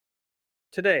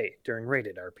Today, during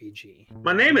Rated RPG.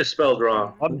 My name is spelled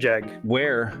wrong. Object.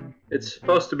 Where? It's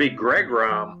supposed to be Greg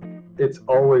Rom. It's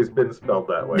always been spelled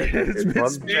that way. It's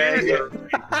been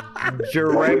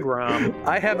Jaregram.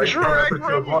 I have It's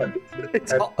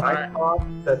I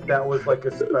thought that was like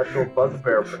a special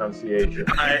bugbear pronunciation.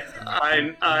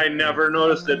 I never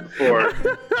noticed it before.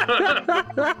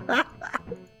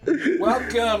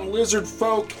 Welcome, lizard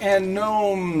folk and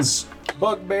gnomes,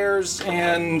 bugbears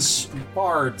and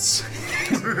bards,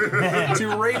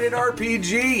 to Rated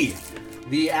RPG,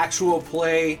 the actual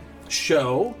play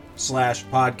show /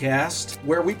 podcast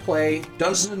where we play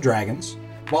Dungeons and Dragons,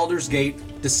 Baldur's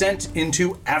Gate, Descent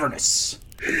into Avernus.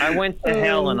 I went to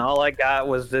hell and all I got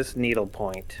was this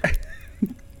needlepoint.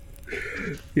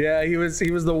 Yeah, he was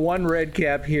the one red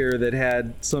cap here that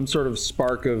had some sort of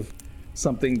spark of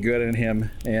something good in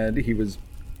him, and he was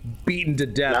beaten to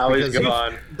death. Now he's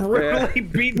gone. Brutally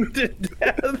beaten to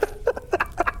death.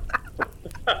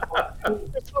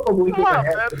 It's probably going to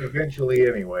happen eventually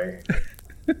anyway.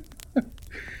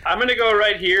 I'm gonna go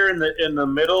right here in the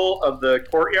middle of the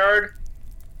courtyard,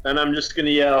 and I'm just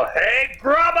gonna yell, "Hey,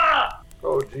 Grubba!"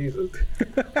 Oh, Jesus.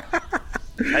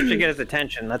 That should get his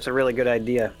attention. That's a really good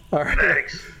idea. All right.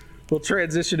 Thanks. We'll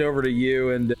transition over to you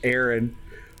and Aaron.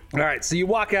 All right, so you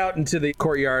walk out into the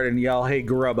courtyard and yell, "Hey,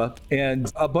 Grubba,"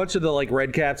 and a bunch of the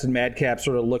red caps and mad caps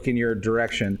sort of look in your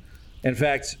direction. In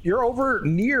fact, you're over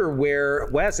near where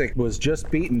Wazik was just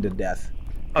beaten to death.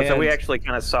 Oh, so we actually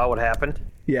kind of saw what happened?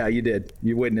 Yeah, you did.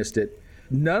 You witnessed it.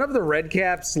 None of the red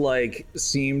caps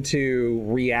seem to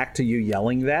react to you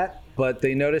yelling that, but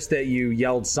they noticed that you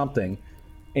yelled something.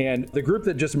 And the group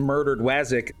that just murdered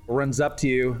Wazik runs up to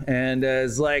you and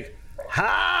is like,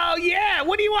 "Oh, yeah,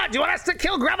 what do you want? Do you want us to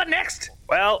kill Grubba next?"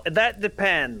 Well, that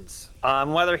depends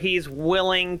on whether he's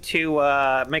willing to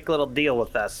make a little deal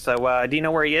with us. So, do you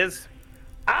know where he is?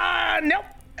 Nope,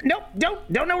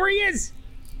 don't know where he is.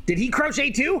 Did he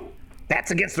crochet too?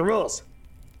 That's against the rules.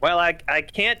 Well, I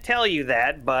can't tell you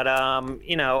that, but,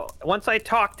 once I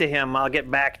talk to him, I'll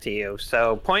get back to you.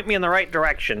 So point me in the right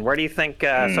direction. Where do you think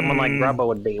someone like Grubba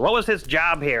would be? What was his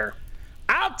job here?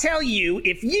 I'll tell you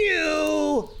if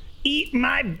you eat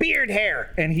my beard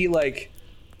hair. And he,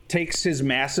 takes his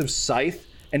massive scythe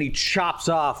and he chops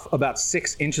off about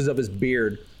 6 inches of his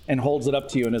beard and holds it up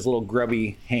to you in his little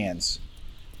grubby hands.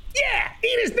 Yeah,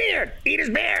 eat his beard. Eat his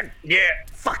beard. Yeah,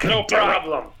 Fucking no do it.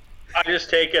 problem. I just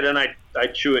take it and I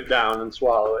chew it down and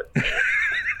swallow it.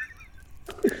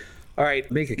 All right,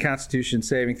 make a Constitution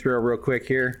saving throw real quick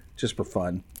here, just for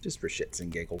fun, just for shits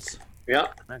and giggles. Yeah,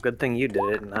 A good thing you did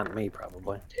it, not me,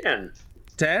 probably. 10.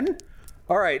 10?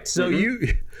 All right, so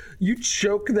you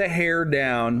choke the hair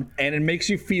down, and it makes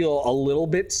you feel a little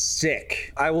bit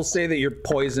sick. I will say that you're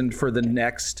poisoned for the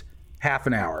next half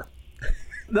an hour.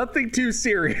 Nothing too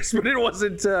serious, but it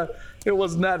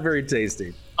was not very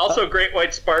tasty. Also, Great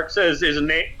White Spark says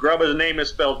Grubba's name is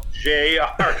spelled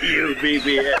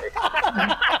J-R-U-B-B-A.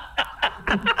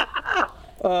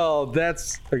 Oh,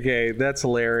 that's okay. That's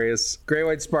hilarious. Great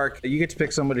White Spark, you get to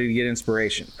pick somebody to get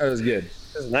inspiration. That was good.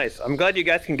 This is nice. I'm glad you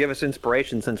guys can give us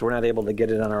inspiration since we're not able to get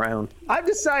it on our own. I've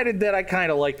decided that I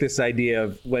kind of like this idea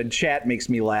of when chat makes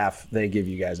me laugh, they give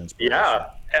you guys inspiration. Yeah,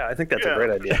 I think that's a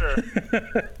great idea.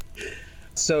 Sure.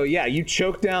 So yeah, you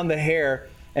choke down the hair,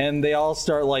 and they all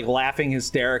start laughing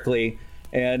hysterically.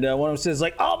 And one of them says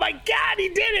 "Oh my God, he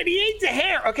did it! He ate the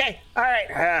hair." Okay, All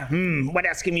right. What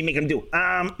else can we make him do?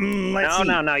 Let's see.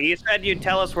 No. You said you'd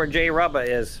tell us where J. Rubba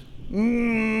is.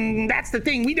 That's the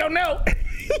thing. We don't know.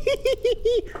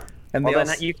 and Well, they all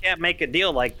then you can't make a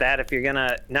deal like that if you're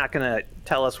not gonna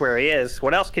tell us where he is.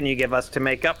 What else can you give us to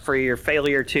make up for your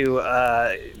failure to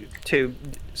do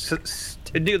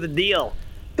the deal?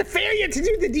 The failure to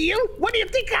do the deal? What do you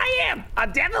think I am? A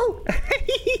devil?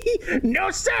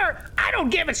 No, sir. I don't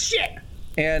give a shit.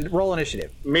 and roll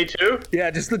initiative. me too.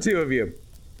 Yeah, just the two of you.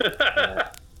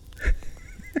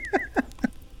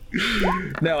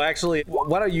 No, actually,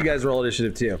 why don't you guys roll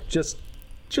initiative too? Just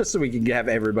so we can have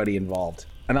everybody involved.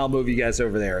 And I'll move you guys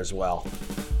over there as well.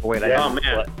 Wait, Yeah, I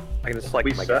man. I can select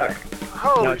We my suck. guy.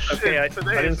 Holy No, shit, okay, I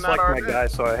today didn't is not select our my day. guy,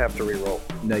 so I have to re-roll.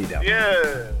 No, you don't.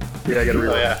 Yeah. Yeah, I gotta Oh,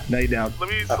 reroll. yeah. No, you don't. Let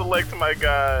me select my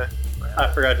guy.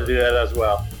 I forgot to do that as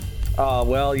well. Oh,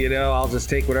 well, I'll just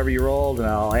take whatever you rolled and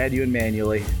I'll add you in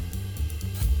manually.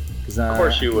 Of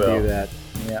course you will. Do that.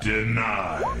 Yeah.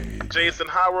 Denied. Jason,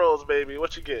 high rolls, baby.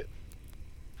 What you get?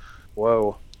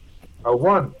 Whoa. A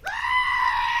 1.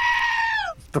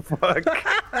 The fuck?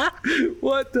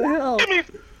 What the hell? Give me.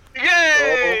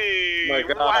 Yay! Oh, my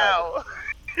God. Wow.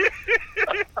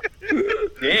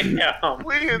 Damn.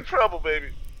 We in trouble, baby.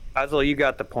 Oslo, you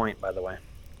got the point, by the way.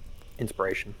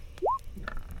 Inspiration.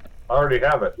 I already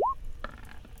have it.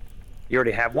 You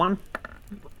already have one?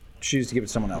 Choose to give it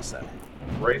to someone else then.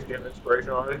 Ray's getting inspiration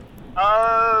already?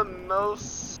 No,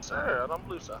 sir. I don't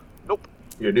believe so. Nope.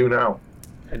 You do now.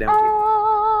 I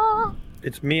don't.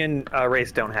 It's me and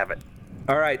Race don't have it.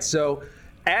 All right, so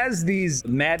as these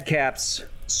madcaps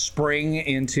spring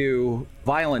into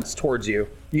violence towards you,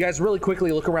 you guys really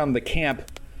quickly look around the camp,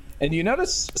 and you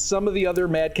notice some of the other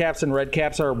madcaps and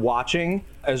redcaps are watching,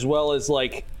 as well as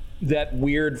like that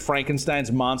weird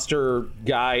Frankenstein's monster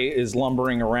guy is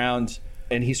lumbering around,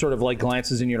 and he sort of like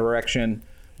glances in your direction,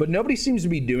 but nobody seems to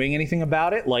be doing anything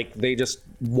about it. Like they just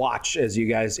watch as you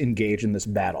guys engage in this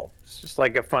battle. It's just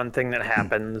like a fun thing that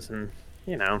happens, and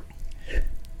you know.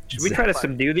 Should we try to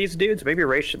subdue these dudes? Maybe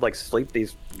Ray should like sleep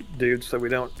these dudes so we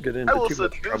don't get into I will too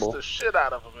much seduce trouble. the shit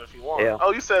out of them if you want. Yeah.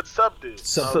 Oh, you said subdue.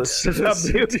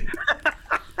 Subdue.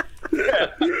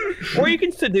 Or you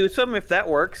can seduce them if that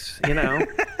works, you know.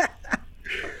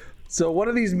 So one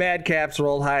of these madcaps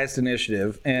rolled highest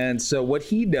initiative, and so what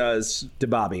he does to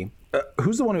Bobby,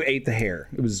 who's the one who ate the hair?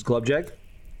 It was Glubjag?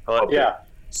 Yeah.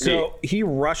 So he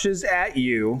rushes at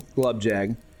you,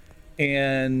 Glubjag,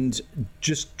 and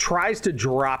just tries to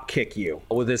drop kick you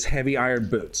with his heavy iron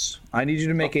boots. I need you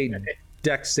to make a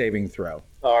dex saving throw.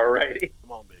 Alrighty.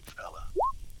 Come on, big fella.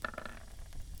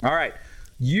 All right.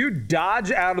 You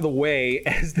dodge out of the way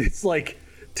as this like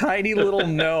tiny little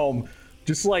gnome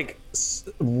just like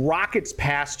rockets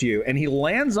past you, and he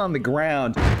lands on the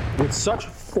ground with such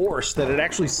force that it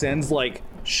actually sends like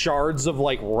shards of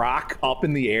like rock up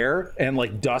in the air and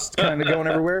like dust kind of going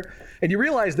everywhere. And you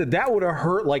realize that that would have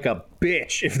hurt like a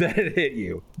bitch if that had hit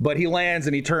you. But he lands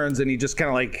and he turns and he just kind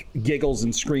of like giggles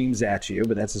and screams at you,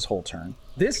 but that's his whole turn.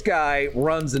 This guy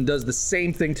runs and does the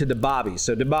same thing to Dababi.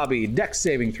 So Dababi, dex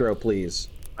saving throw, please.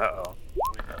 Uh-oh.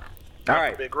 All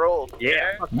right. Big roll.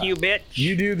 Yeah. Fuck you, bitch.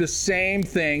 You do the same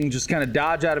thing, just kind of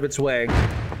dodge out of its way,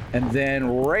 and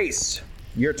then Race,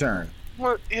 your turn.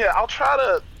 Well, yeah, I'll try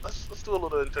to. Let's do a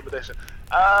little intimidation.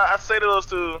 I say to those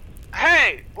two,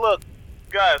 hey, look,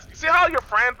 guys, you see how your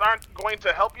friends aren't going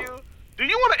to help you? Do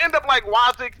you want to end up like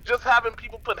Wazik, just having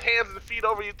people put hands and feet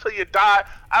over you till you die?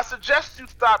 I suggest you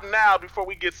stop now before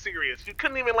we get serious. You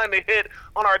couldn't even land a hit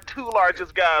on our two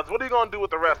largest guys. What are you going to do with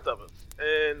the rest of us?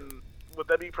 And would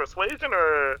that be persuasion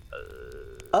or?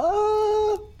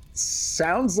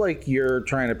 Sounds like you're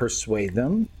trying to persuade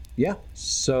them. Yeah.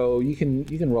 So you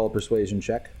can roll a persuasion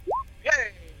check.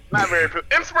 Yay! Not very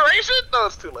inspiration? No,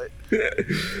 it's too late.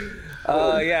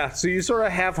 Yeah. So you sort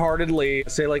of half-heartedly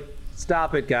say like,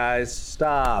 "Stop it, guys!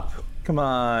 Stop! Come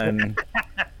on,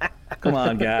 come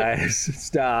on, guys!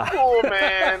 Stop!" Cool,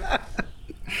 man.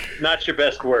 Not your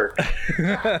best work.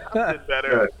 Did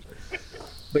better.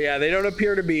 But yeah, they don't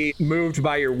appear to be moved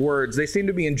by your words. They seem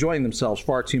to be enjoying themselves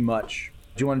far too much.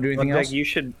 Do you want to do anything Greg, else? you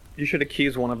should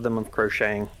accuse one of them of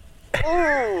crocheting.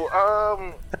 Ooh,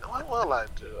 what will I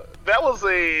do? That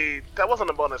wasn't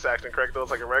a bonus action, correct? That was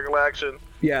like a regular action.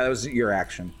 Yeah, that was your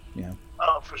action. Yeah.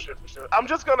 Oh, for sure. I'm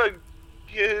just gonna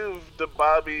give the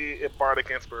Bobby a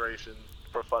bardic inspiration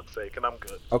for fuck's sake, and I'm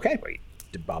good. Okay. Wait.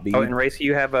 Did Bobby? Oh, and Race,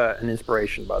 you have an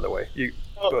inspiration, by the way. Yeah,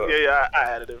 I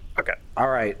added it. Okay. All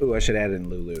right. Ooh, I should add in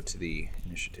Lulu to the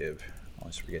initiative. I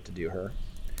always forget to do her.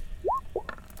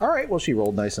 All right. Well, she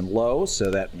rolled nice and low, so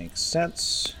that makes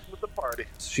sense. With the party.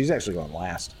 She's actually going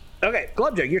last. Okay,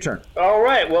 Glubjag, your turn. All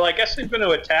right. Well, I guess he's going to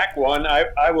attack one.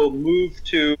 I will move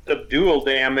to subdual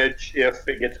damage if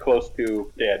it gets close to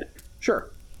dead. Sure.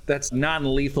 That's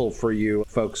non-lethal for you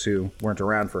folks who weren't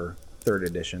around for 3rd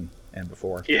edition and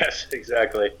before. Yes,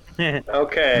 exactly.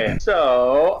 Okay.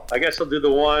 So I guess I'll do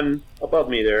the one above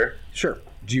me there. Sure.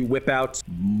 Do you whip out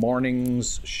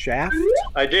Morning's Shaft?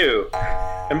 I do.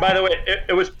 And by the way,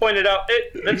 it was pointed out,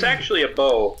 that's actually a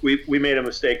bow. We made a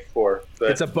mistake for.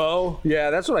 But It's a bow?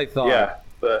 Yeah, that's what I thought. yeah,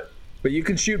 but But you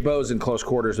can shoot bows in close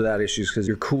quarters without issues because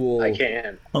you're cool. I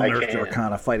can. Unearthed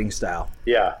Arcana fighting style.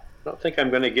 Yeah. I don't think I'm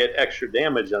going to get extra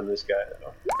damage on this guy,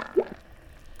 though.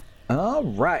 All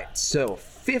right, so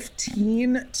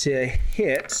 15 to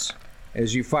hit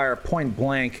as you fire point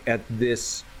blank at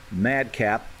this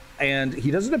madcap. And he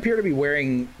doesn't appear to be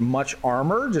wearing much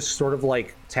armor, just sort of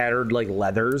like tattered like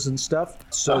leathers and stuff.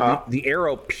 So the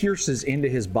arrow pierces into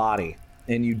his body,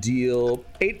 and you deal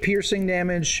 8 piercing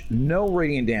damage, no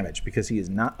radiant damage, because he is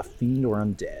not a fiend or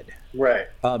undead. Right.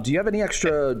 Do you have any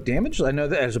extra damage? I know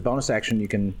that as a bonus action, you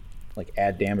can like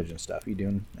add damage and stuff. You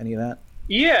doing any of that?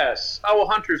 Yes, I will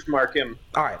Hunter's Mark him.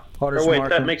 All right, Hunter's Or wait,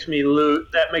 Mark that him. makes me lose.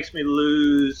 That makes me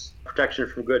lose protection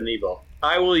from good and evil.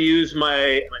 I will use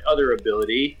my other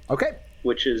ability, Okay.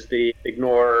 which is the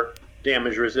ignore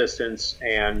damage resistance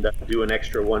and do an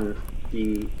extra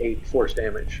 1d8 force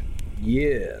damage.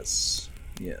 Yes.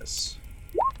 Yes.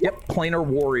 Yep, planar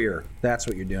warrior. That's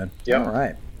what you're doing. Yep. All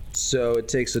right. So it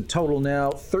takes a total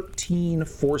now 13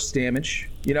 force damage.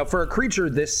 You know, for a creature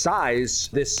this size,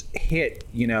 this hit,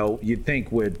 you know, you'd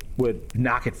think would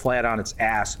knock it flat on its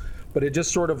ass, but it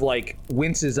just sort of like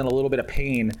winces in a little bit of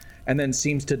pain and then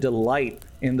seems to delight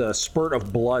in the spurt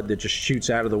of blood that just shoots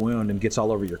out of the wound and gets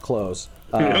all over your clothes.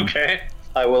 Okay.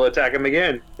 I will attack him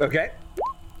again. Okay.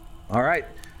 All right.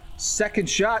 Second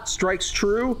shot strikes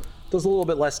true. Does a little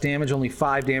bit less damage, only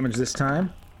 5 damage this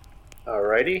time.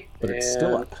 Alrighty. But it's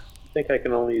still up. I think I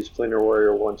can only use Planar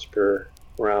Warrior once per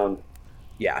round.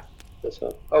 Yeah.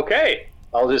 So, okay.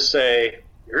 I'll just say,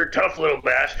 you're a tough little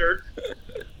bastard.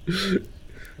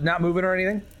 Not moving or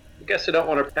anything? I guess I don't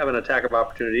want to have an attack of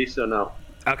opportunity, so no.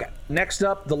 Okay. Next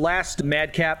up, the last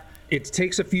madcap. It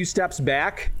takes a few steps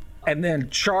back and then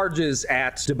charges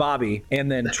at Dababi and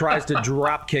then tries to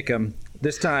drop kick him,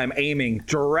 this time aiming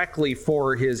directly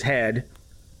for his head.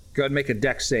 Go ahead and make a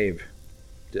dex save,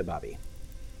 Dababi.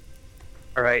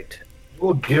 All right.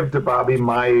 We'll give Dababi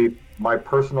my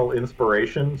personal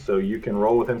inspiration, so you can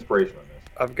roll with inspiration on this.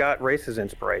 I've got Race's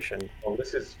inspiration. Well,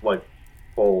 this is like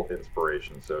full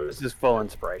inspiration, so This is full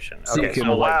inspiration. So you Okay, can-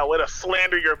 so Wow, way to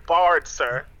slander your bard,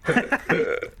 sir. do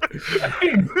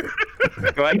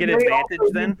I get advantage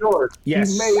then?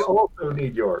 Yes. He may also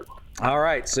need yours. All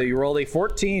right, so you rolled a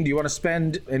 14. Do you want to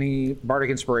spend any bardic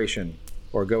inspiration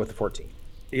or go with the 14?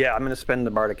 Yeah, I'm going to spend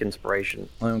the Bardic Inspiration.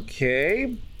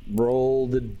 Okay. Roll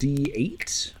the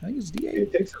D8. I think it's D8.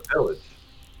 It takes a village.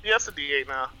 Yes, a D8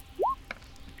 now.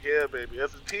 Yeah, baby.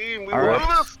 As a team, we All will right.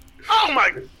 do this. Oh,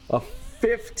 my. A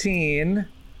 15.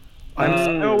 I'm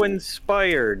so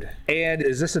inspired. And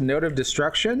is this a note of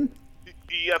destruction?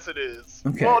 Yes, it is.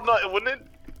 Okay. Well, no, it wouldn't it?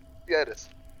 Yeah, it is.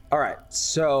 All right,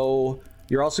 so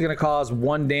you're also going to cause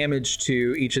 1 damage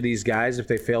to each of these guys if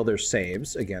they fail their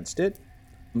saves against it.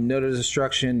 Note of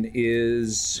destruction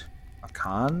is a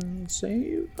con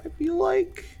save, I feel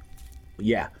like.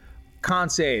 Yeah, con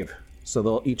save. So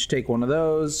they'll each take one of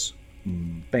those.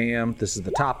 Bam, this is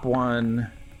the top one.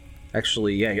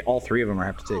 Actually, yeah, all 3 of them are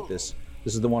have to take this.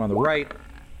 This is the one on the right.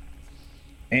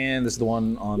 And this is the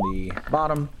one on the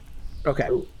bottom. Okay.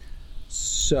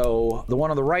 So the one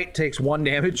on the right takes 1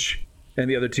 damage, and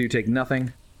the other 2 take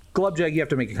nothing. Glubjag, you have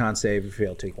to make a con save. If you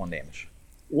fail, take 1 damage.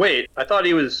 Wait, I thought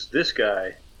he was this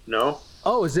guy. No?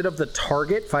 Oh, is it of the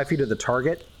target? 5 feet of the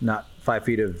target, not 5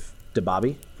 feet of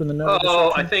Dababi from the note?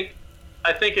 Oh, I think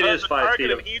it is 5 feet.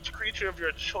 Target of each creature of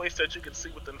your choice that you can see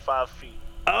within 5 feet.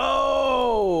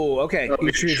 Oh, okay. Of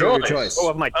Each your creature of your choice. choice. Oh,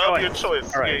 of my choice. Of your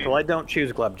choice. All right, Yeah, well, I don't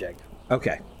choose Glubjag.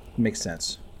 Okay, makes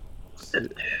sense.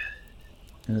 And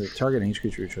the target and each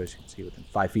creature of your choice you can see within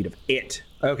 5 feet of it.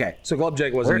 Okay, so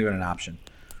Glubjag wasn't even an option.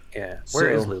 Yeah. Where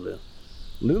is So- Lulu?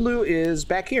 Lulu is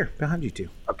back here, behind you 2.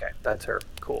 Okay, that's her.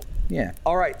 Cool. Yeah.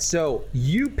 All right, so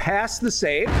you pass the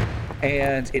save,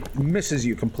 and it misses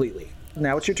you completely.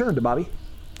 Now it's your turn, Dababi.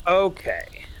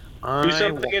 Okay. Do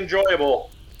something enjoyable.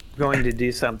 Going to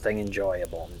do something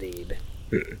enjoyable indeed.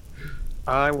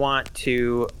 I want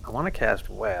to cast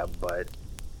Web, but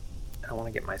I want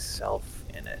to get myself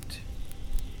in it.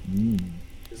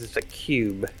 This is a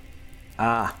cube.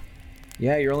 Ah.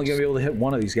 Yeah, you're only going to be able to hit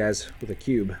one of these guys with a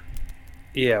cube.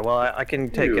 Yeah, well, I can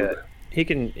take Cube. He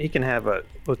can have a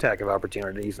attack of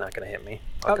opportunity. He's not going to hit me.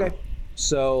 Fuck Okay. him.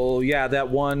 So, yeah, that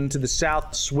one to the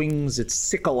south swings its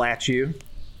sickle at you.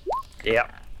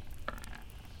 Yep.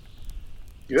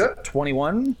 Yep.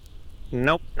 21.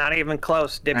 Nope. Not even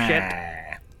close,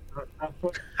 dipshit.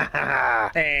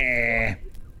 Ah. Eh.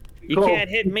 You can't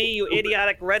hit me, you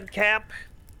idiotic red cap.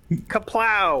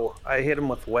 Kaplow! I hit him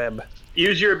with web.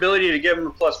 Use your ability to give him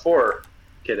a +4.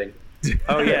 Kidding.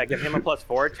 Oh yeah, give him a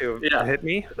 +4 to Yeah. hit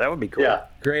me. That would be cool. Yeah.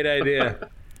 Great idea.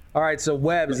 All right, so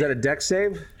Webb, is that a dex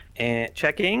save? And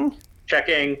checking.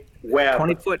 Checking web.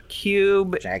 20-foot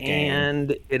cube, Checking.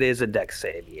 and it is a dex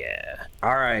save. Yeah.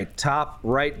 All right, top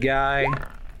right guy,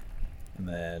 and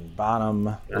then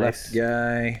bottom left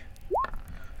guy.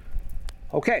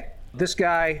 Okay, this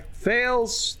guy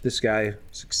fails, this guy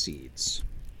succeeds.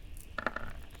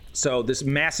 So this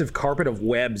massive carpet of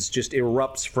webs just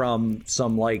erupts from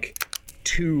some like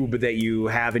tube that you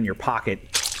have in your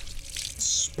pocket,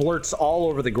 splurts all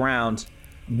over the ground.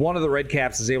 One of the red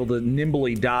caps is able to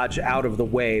nimbly dodge out of the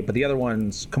way, but the other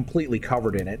one's completely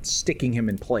covered in it, sticking him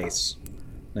in place.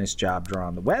 Nice job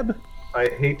drawing the web. I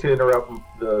hate to interrupt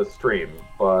the stream,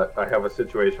 but I have a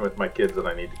situation with my kids that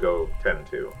I need to go tend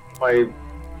to. My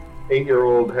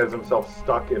 8-year-old has himself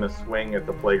stuck in a swing at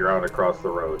the playground across the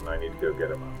road, and I need to go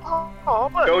get him out. Oh,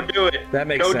 buddy. Go do it. That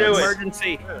makes Go sense. do it.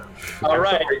 Emergency. All I'm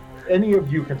right. sorry, any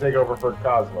of you can take over for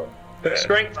Cosmo.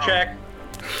 Strength check.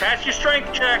 Pass your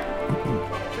strength check.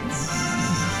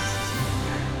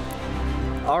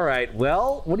 All right.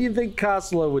 Well, what do you think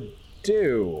Kozlo would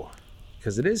do?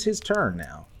 Because it is his turn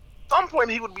now. At some point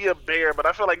he would be a bear, but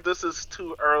I feel like this is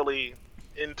too early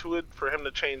into it for him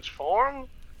to change form.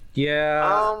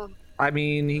 Yeah. I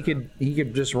mean, he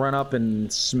could just run up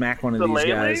and smack one of these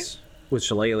guys with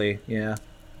Shillelagh. Yeah.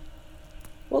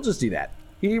 We'll just do that.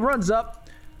 He runs up.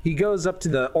 He goes up to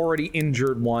the already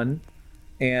injured one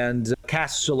and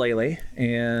casts Shillelagh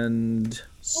and.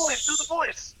 Voice, do the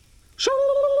voice. Shillelagh.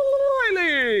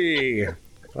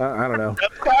 I don't know.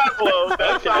 That's Kozlo.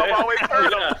 That's how I've always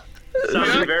heard him.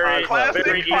 Sounds very, Classic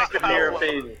very Eastern Kozlo.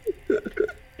 European.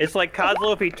 It's like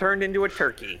Kozlo if he turned into a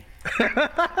turkey.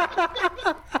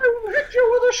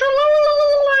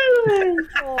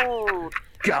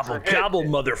 Gobble, gobble,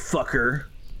 motherfucker.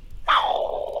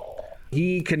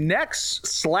 He connects,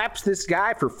 slaps this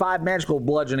guy for 5 magical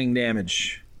bludgeoning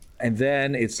damage. And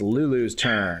then it's Lulu's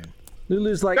turn.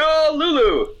 Lulu's like, Go,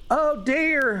 Lulu! oh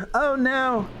dear, oh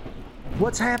no.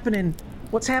 What's happening?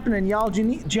 What's happening, y'all? Do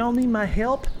y'all need my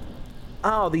help?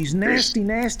 Oh, these nasty,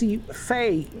 nasty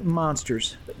Fae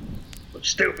monsters.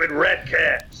 Stupid red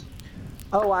cats.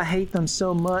 Oh, I hate them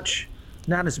so much.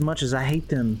 Not as much as I hate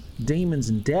them demons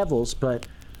and devils, but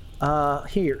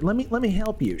here, let me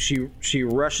help you. She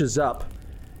rushes up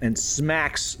and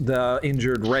smacks the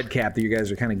injured redcap that you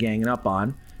guys are kind of ganging up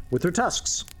on with her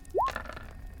tusks.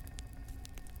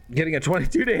 Getting a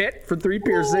 22 to hit for 3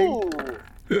 piercing.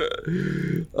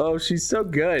 Oh, she's so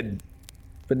good.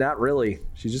 But not really.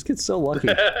 She just gets so lucky.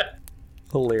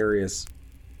 Hilarious.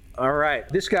 All right.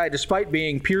 This guy, despite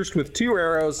being pierced with 2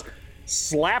 arrows,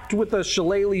 slapped with a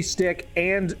shillelagh stick,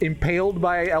 and impaled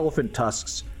by elephant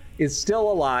tusks, is still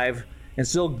alive and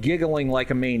still giggling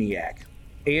like a maniac.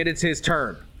 And it's his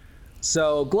turn.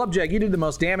 So, Glubjag, you did the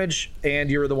most damage, and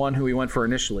you're the one who he went for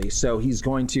initially. So he's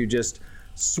going to just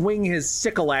swing his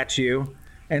sickle at you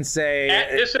and say...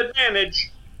 At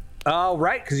disadvantage. Oh,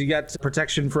 right, because you got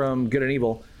protection from good and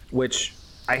evil, which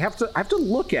I have to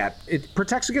look at. It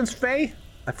protects against Fae?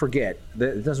 I forget.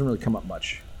 It doesn't really come up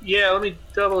much. Yeah, let me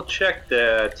double check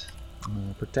that.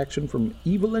 Protection from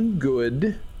evil and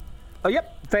good. Oh,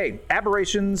 yep. Fae.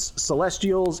 Aberrations,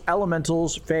 celestials,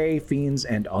 elementals, Fae, fiends,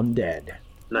 and undead.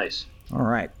 Nice. All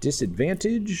right.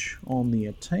 Disadvantage on the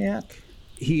attack.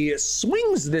 He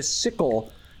swings this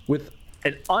sickle with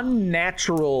an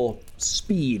unnatural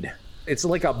speed. It's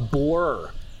like a blur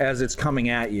as it's coming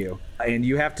at you. And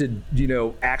you have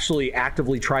to, actually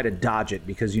actively try to dodge it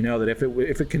because you know that if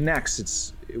it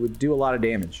connects, it would do a lot of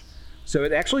damage. So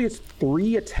it actually is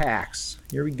 3 attacks.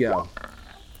 Here we go.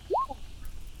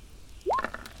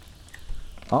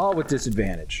 All with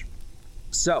disadvantage.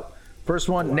 So, first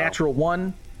one, natural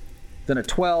 1, then a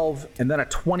 12, and then a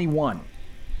 21.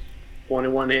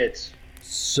 21 hits.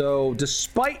 So,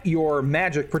 despite your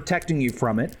magic protecting you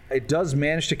from it, it does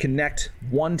manage to connect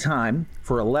 1 time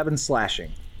for 11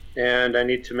 slashing. And I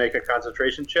need to make a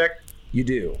concentration check. You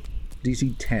do.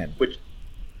 DC 10.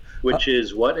 Which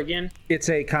is what again? It's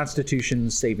a Constitution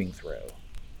saving throw.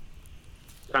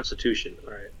 Constitution.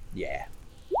 All right. Yeah.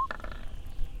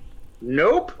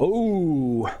 Nope.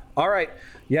 Oh. All right.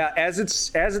 Yeah, as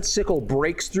its sickle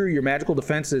breaks through your magical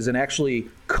defenses and actually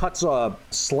cuts a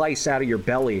slice out of your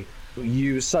belly,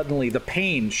 the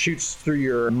pain shoots through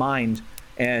your mind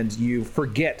and you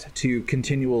forget to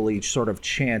continually sort of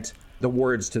chant the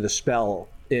words to the spell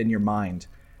in your mind,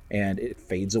 and it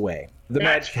fades away.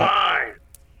 That's fine.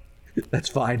 That's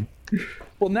fine.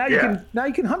 Well, now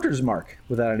you can Hunter's Mark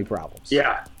without any problems.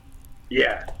 Yeah.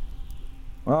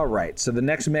 All right. So the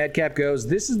next madcap goes.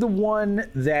 This is the one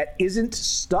that isn't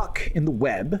stuck in the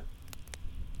web.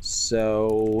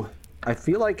 So I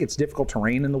feel like it's difficult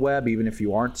terrain in the web, even if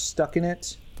you aren't stuck in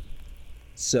it.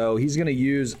 So he's going to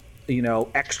use,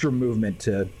 extra movement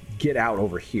to get out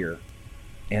over here.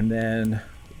 And then,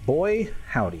 boy,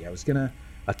 howdy, I was going to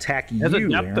attack you, There's a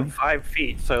depth Aaron. of 5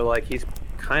 feet, so he's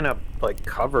kind of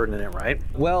covered in it, right?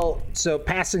 Well, so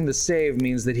passing the save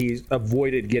means that he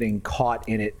avoided getting caught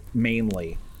in it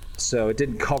mainly. So it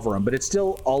didn't cover him, but it's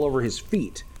still all over his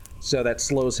feet. So that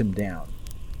slows him down.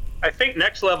 I think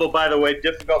next level, by the way,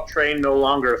 difficult terrain no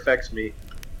longer affects me.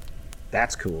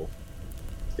 That's cool.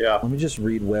 Yeah. Let me just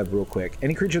read web real quick.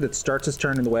 Any creature that starts its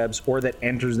turn in the webs or that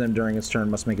enters them during its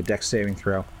turn must make a dex saving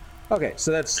throw. Okay,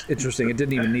 so that's interesting. It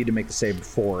didn't even need to make the save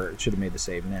before. It should have made the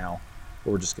save now.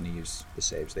 But we're just going to use the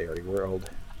saves they already rolled.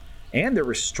 And they're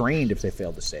restrained if they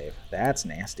failed to save. That's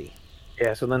nasty.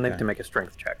 Yeah, so then they have to make a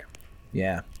strength check.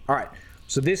 Yeah. All right.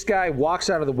 So this guy walks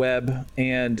out of the web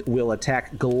and will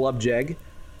attack Glubjag,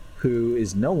 who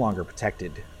is no longer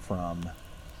protected from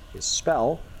his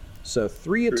spell. So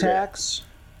 3 attacks.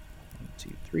 1, 2,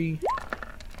 3.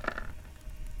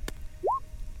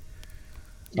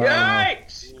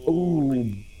 Yikes!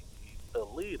 Ooh.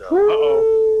 Alita.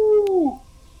 Uh-oh.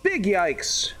 Big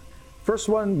yikes. First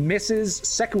one misses,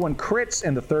 second one crits,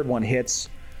 and the third one hits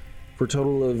for a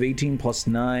total of 18 plus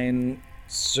 9,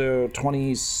 so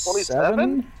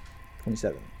 27?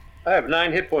 27. I have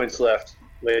 9 hit points left,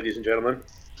 ladies and gentlemen.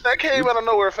 That came out of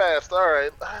nowhere fast. All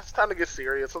right, it's time to get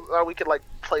serious. We could like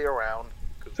play around.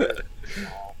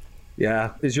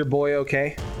 Yeah, is your boy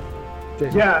okay?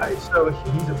 Jason? Yeah, so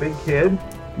he's a big kid,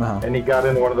 and he got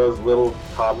into one of those little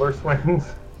toddler swings.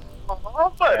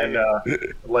 Oh, buddy.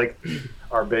 And like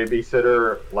our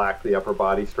babysitter lacked the upper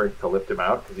body strength to lift him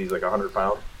out because he's like 100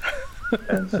 pounds.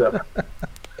 And so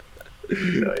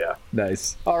yeah.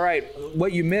 Nice. All right,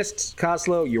 what you missed,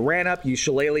 Coslow, you ran up, you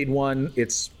shillelagh'd one.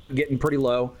 It's getting pretty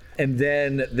low. And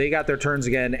then they got their turns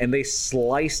again, and they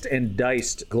sliced and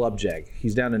diced Glubjeg.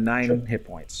 He's down to 9 hit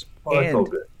points. Oh, that's all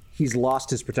and good. he's lost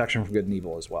his protection from good and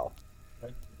evil as well.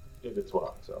 Did it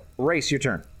well, so. Race, your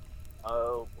turn.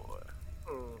 Oh boy.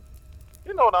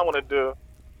 You know what I want to do?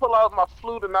 Pull out my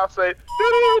flute and I'll say,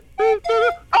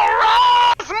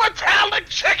 "Arise, metallic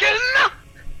chicken!"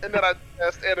 And then I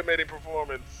cast animating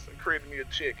performance and create me a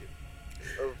chicken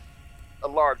of a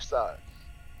large size.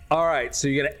 All right, so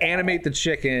you're gonna animate the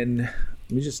chicken.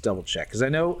 Let me just double check, because I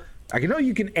know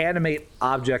you can animate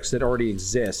objects that already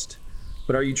exist,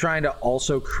 but are you trying to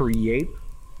also create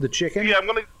the chicken? Yeah, I'm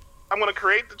gonna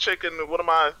create the chicken in one of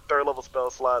my 3rd level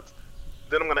spell slots.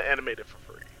 Then I'm gonna animate it for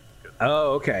free.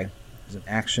 Oh, okay. There's an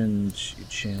action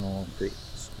channel.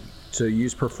 So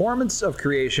use performance of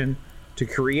creation to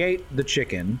create the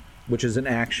chicken, which is an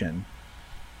action,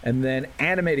 and then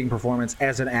animating performance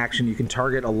as an action. You can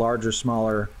target a larger,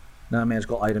 smaller,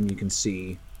 non-magical item you can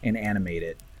see and animate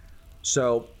it.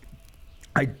 So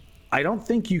I don't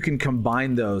think you can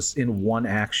combine those in one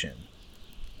action.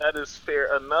 That is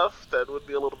fair enough. That would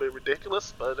be a little bit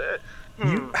ridiculous, but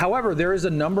However, there's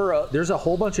a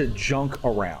whole bunch of junk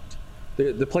around.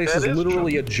 The place is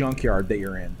literally a junkyard that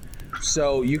you're in.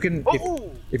 So you can,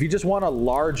 if you just want a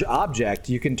large object,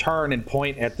 you can turn and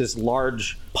point at this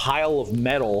large pile of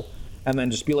metal and then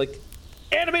just be like,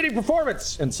 animating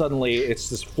performance! And suddenly it's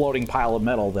this floating pile of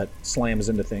metal that slams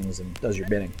into things and does your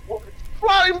bidding.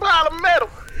 Floating pile of metal!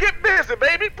 Get busy,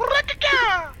 baby!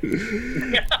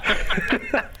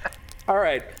 All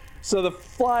right. So the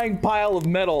flying pile of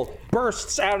metal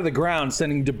bursts out of the ground,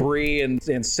 sending debris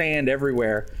and sand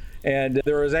everywhere. And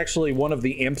there was actually one of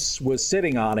the imps was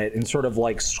sitting on it and sort of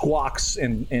like squawks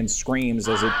and screams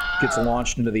as it gets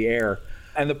launched into the air.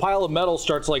 And the pile of metal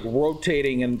starts like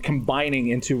rotating and combining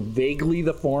into vaguely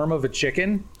the form of a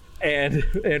chicken and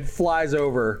flies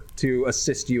over to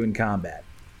assist you in combat.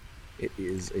 It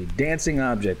is a dancing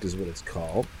object is what it's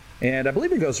called. And I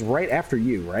believe it goes right after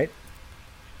you, right?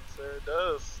 Sir, it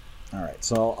does. All right,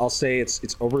 so I'll say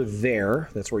it's over there.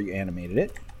 That's where you animated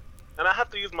it. And I have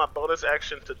to use my bonus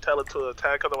action to tell it to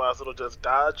attack, otherwise it'll just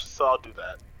dodge, so I'll do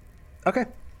that. Okay.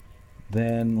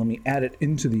 Then let me add it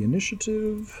into the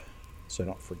initiative so I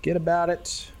don't forget about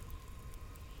it.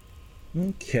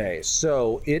 Okay,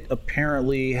 so it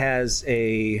apparently has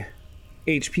a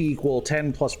HP equal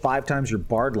 10 plus 5 times your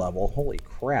bard level. Holy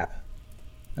crap.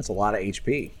 That's a lot of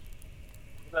HP.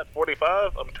 At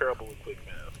 45, I'm terrible with quick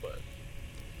math, but...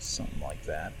 Something like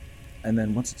that. And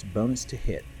then what's its bonus to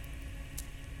hit?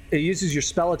 It uses your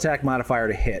spell attack modifier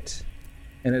to hit.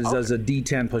 And it does a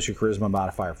D10 plus your charisma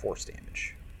modifier force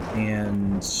damage.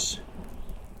 And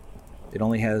it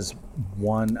only has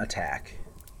 1 attack.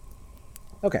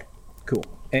 Okay, cool.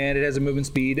 And it has a movement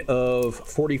speed of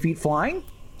 40 feet flying.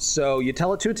 So you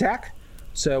tell it to attack.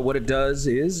 So what it does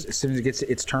is, as soon as it gets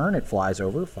its turn, it flies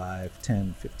over 5,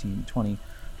 10, 15, 20,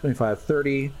 25,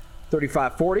 30,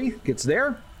 35, 40. Gets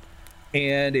there.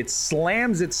 And it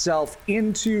slams itself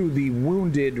into the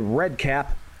wounded red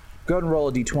cap. Go ahead and roll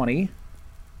a d20.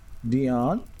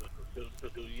 Dion.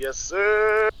 Yes,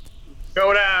 sir.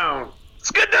 Go down.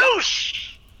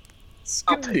 Skadoosh!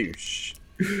 Skadoosh.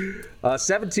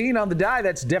 17 on the die.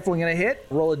 That's definitely going to hit.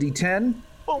 Roll a d10.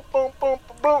 Boom, boom, boom,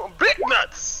 boom, boom. Big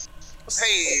nuts.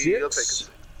 Hey, I'll take a 6.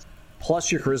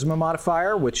 Plus your charisma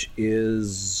modifier, which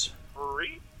is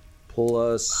 3.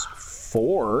 plus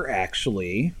 4,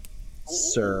 actually.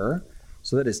 Sir.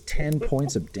 So that is 10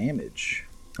 points of damage.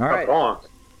 All right.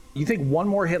 You think one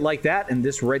more hit like that and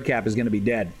this red cap is going to be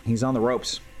dead. He's on the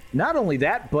ropes. Not only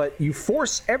that, but you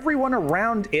force everyone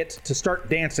around it to start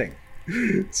dancing.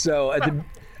 So at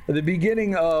the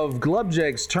beginning of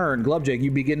Glubjeg's turn, Glubjeg,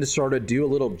 you begin to sort of do a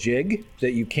little jig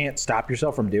that you can't stop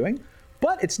yourself from doing.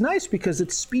 But it's nice because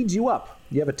it speeds you up.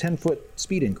 You have a 10-foot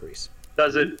speed increase.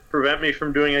 Does it prevent me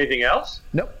from doing anything else?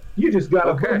 Nope. You just got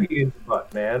a Okay. boogie in your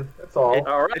butt, man. That's all.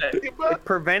 All right. It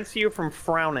prevents you from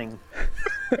frowning.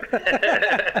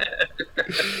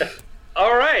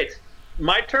 All right.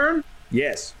 My turn.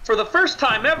 Yes. For the first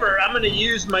time ever, I'm going to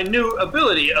use my new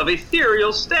ability of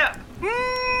Ethereal Step.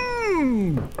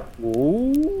 Ooh.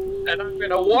 And I'm going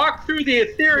to walk through the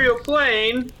ethereal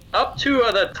plane up to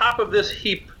the top of this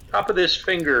heap, top of this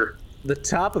finger. The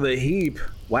top of the heap.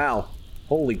 Wow.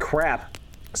 Holy crap.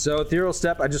 So, Ethereal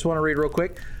Step, I just want to read real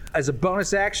quick. As a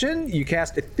bonus action, you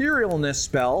cast Etherealness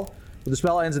spell. The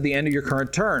spell ends at the end of your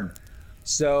current turn.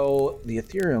 So, the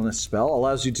Etherealness spell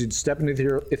allows you to step into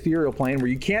the ethereal plane where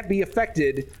you can't be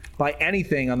affected by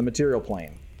anything on the material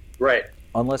plane. Right.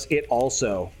 Unless it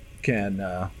also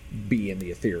can be in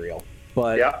the ethereal.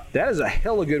 But Yeah. that is a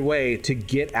hella good way to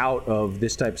get out of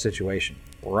this type of situation.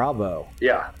 Bravo.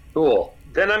 Yeah. Cool.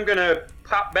 Then I'm going to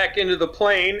pop back into the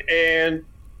plane and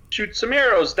shoot some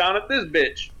arrows down at this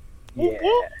bitch. Yeah.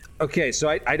 Okay, so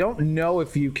I don't know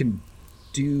if you can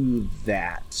do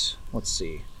that. Let's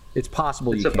see. It's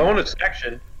possible It's you a can. bonus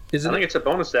action. Is I it? think it's a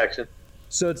bonus action.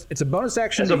 So it's a bonus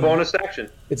action. It's a bonus action.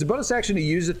 It's a bonus action to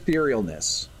use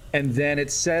etherealness, and then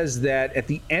it says that at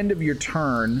the end of your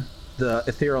turn, the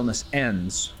etherealness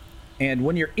ends, and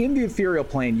when you're in the ethereal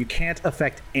plane, you can't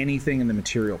affect anything in the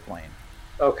material plane.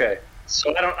 Okay.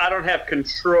 So I don't have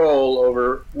control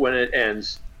over when it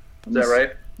ends. Is that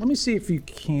right? Let me see if you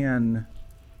can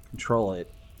control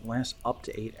it. Lasts up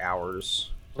to 8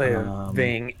 hours.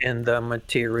 Living in the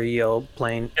material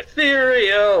plane.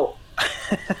 Ethereal.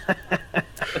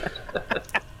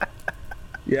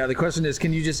 Yeah, the question is,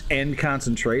 can you just end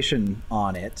concentration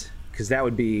on it? Because that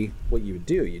would be what you would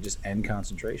do. You just end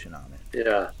concentration on it.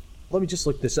 Yeah. Let me just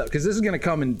look this up because this is going to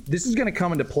come in. This is going to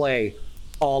come into play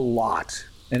a lot,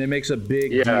 and it makes a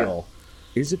big deal.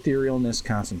 Is etherealness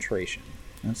concentration?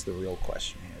 That's the real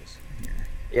question. Here.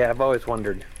 Yeah, I've always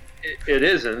wondered. It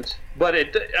isn't, but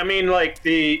I mean, like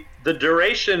the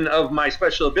duration of my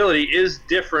special ability is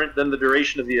different than the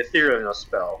duration of the etherealness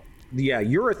spell. Yeah,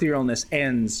 your etherealness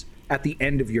ends at the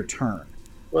end of your turn.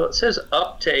 Well, it says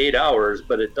up to 8 hours,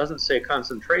 but it doesn't say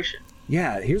concentration.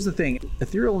 Yeah, here's the thing.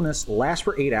 Etherealness lasts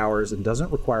for 8 hours and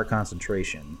doesn't require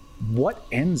concentration. What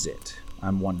ends it,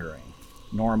 I'm wondering,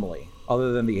 normally,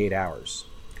 other than the 8 hours?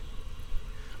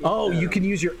 Oh, you can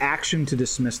use your action to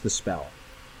dismiss the spell.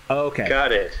 Okay.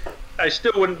 Got it. I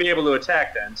still wouldn't be able to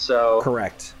attack then, so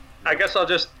Correct. I guess I'll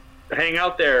just hang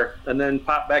out there and then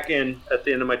pop back in at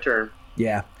the end of my turn.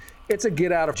 Yeah. It's a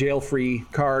get out of jail free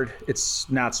card. It's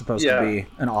not supposed to be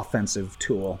an offensive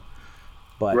tool.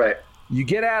 But Right. you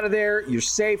get out of there, you're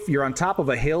safe, you're on top of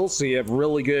a hill, so you have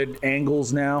really good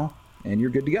angles now, and you're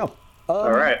good to go.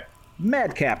 All right.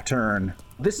 Madcap turn.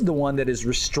 This is the one that is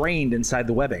restrained inside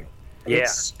the webbing. Yeah.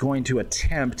 It's going to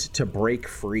attempt to break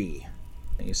free.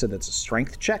 And you said that's a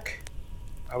strength check?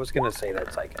 I was going to say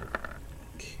that Psychic.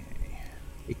 Okay.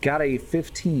 It got a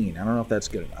 15. I don't know if that's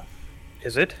good enough.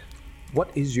 Is it? What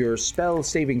is your spell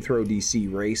saving throw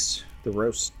DC, Race? The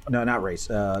roast? No, not Race.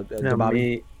 No, Bobby.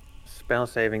 me. Spell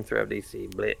saving throw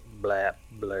DC. Blip, blap,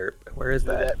 blurp. Where is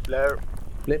that? Blip,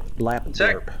 blap,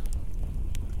 Check. blurp.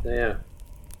 Yeah.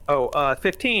 Oh,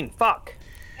 15. Fuck.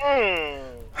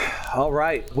 All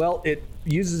right. Well, it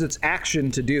uses its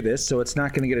action to do this, so it's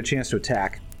not going to get a chance to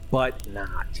attack. But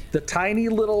Not. the tiny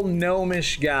little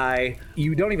gnomish guy,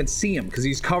 you don't even see him because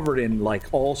he's covered in like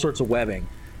all sorts of webbing.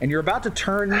 And you're about to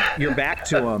turn your back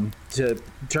to him to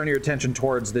turn your attention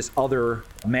towards this other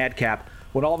madcap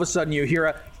when all of a sudden you hear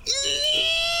a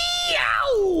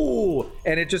 "Eow!"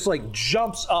 and it just like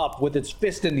jumps up with its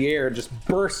fist in the air and just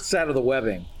bursts out of the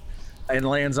webbing and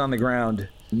lands on the ground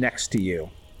next to you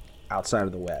outside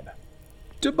of the web.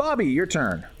 To Bobby, your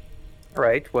turn.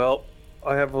 Right, well,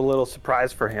 I have a little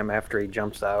surprise for him after he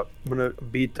jumps out. I'm going to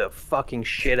beat the fucking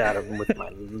shit out of him with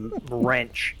my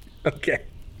wrench. Okay.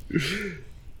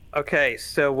 Okay,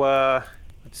 so,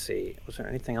 let's see. Was there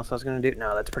anything else I was going to do?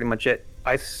 No, that's pretty much it.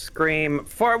 I scream,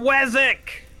 for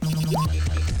Wezzik!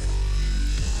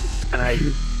 And I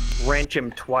wrench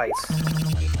him twice.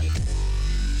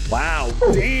 Wow.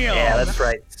 Damn. Yeah, that's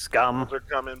right, scum. They're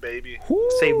coming, baby.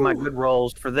 Saved my good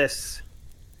rolls for this.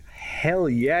 Hell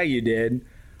yeah, you did.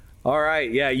 All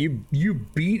right, yeah, you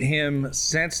beat him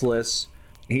senseless.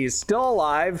 He's still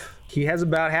alive. He has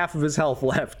about half of his health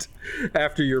left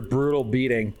after your brutal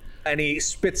beating. And he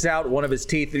spits out one of his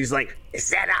teeth and he's like, "Is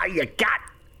that all you got?"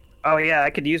 Oh, yeah, I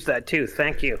could use that too.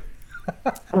 Thank you.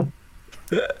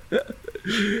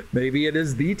 Maybe it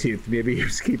is the tooth. Maybe he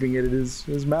was keeping it in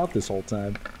his mouth this whole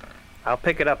time. I'll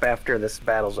pick it up after this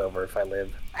battle's over if I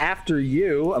live. After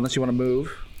you, unless you want to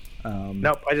move.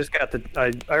 Nope, I just got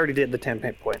I already did the 10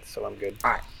 hit points, so I'm good.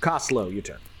 All right, Koslo, your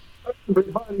turn.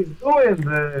 everybody's doing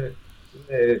the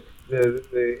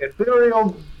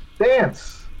ethereal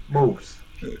dance moves.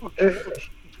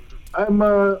 I'm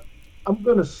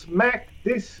gonna smack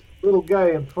this little guy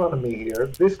in front of me here,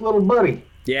 this little buddy.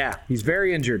 Yeah, he's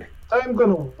very injured. I'm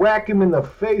gonna whack him in the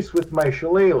face with my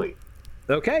shillelagh.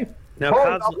 Okay. Now, Oh,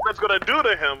 Kozlo, What's gonna do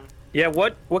to him? yeah,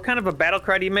 what kind of a battle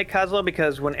cry do you make, Kozlo?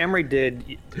 Because when Emery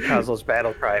did Kozlo's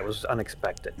battle cry, it was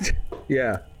unexpected.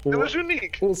 Yeah. It was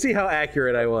unique. We'll see how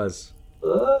accurate I was.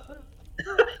 Kind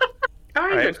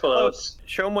Right, of close.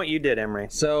 Show him what you did, Emery.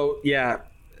 So, yeah,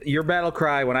 your battle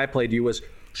cry when I played you was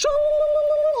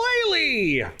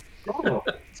Shillelagh! Oh,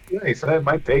 that's nice. I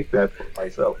might take that for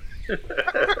myself.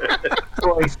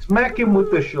 So I smack him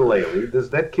with the shillelagh. Does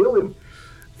that kill him?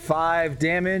 5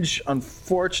 damage.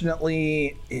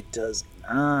 Unfortunately, it does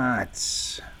not.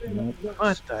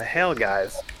 What the hell,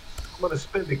 guys? I'm gonna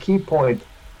spend a key point,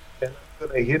 and I'm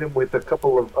gonna hit him with a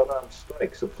couple of unarmed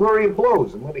strikes. A flurry of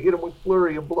blows. I'm gonna hit him with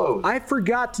flurry of blows. I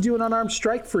forgot to do an unarmed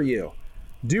strike for you.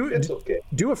 It's okay.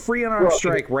 Do a free unarmed Well,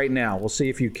 strike right now. We'll see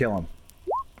if you kill him.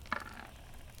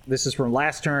 This is from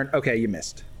last turn. Okay, you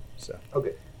missed. So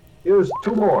Okay. Here's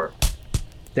 2 more.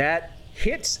 that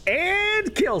hits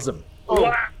and kills him.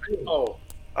 Oh. Oh.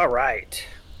 All right.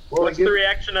 Well, What's the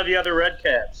reaction of the other red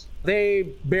caps? They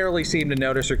barely seem to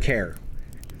notice or care.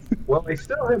 Well, I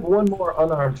still have 1 more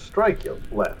unarmed strike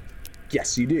left.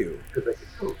 Yes, you do. Because I can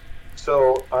do.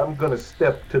 So I'm gonna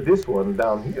step to this one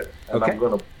down here, and Okay. I'm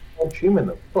gonna punch him in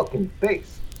the fucking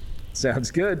face.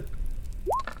 Sounds good.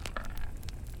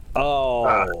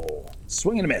 Oh,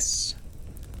 swing and a miss.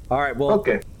 All right, well,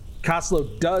 Okay.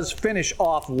 Kozlo does finish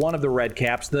off one of the red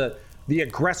caps, the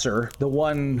aggressor, the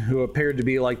one who appeared to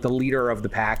be like the leader of the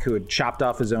pack, who had chopped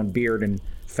off his own beard and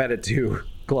fed it to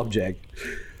Glubjag.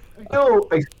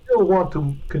 I still want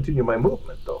to continue my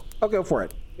movement, though. I'll go for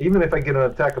it. Even if I get an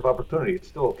attack of opportunity, it's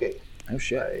still okay. Oh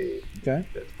shit. Okay.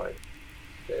 That's fine.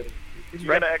 You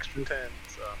got an extra 10,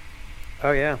 so.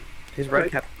 Oh, yeah. These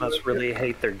red caps must really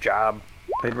hate their job.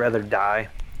 They'd rather die.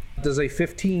 Does a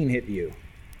 15 hit you?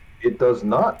 It does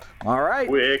not. All right.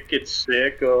 Wicked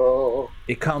sicko.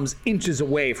 It comes inches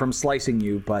away from slicing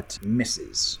you, but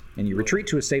misses, and you retreat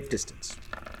to a safe distance.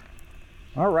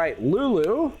 All right,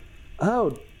 Lulu.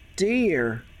 Oh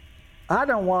dear, I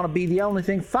don't want to be the only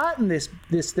thing fighting this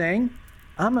thing.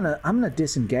 I'm gonna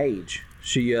disengage.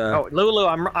 She Oh, Lulu,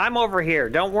 I'm over here.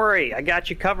 Don't worry. I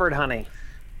got you covered, honey.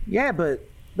 Yeah, but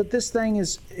this thing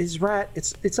is right.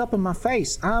 It's up in my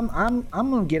face. I'm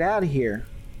gonna get out of here.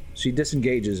 She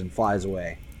disengages and flies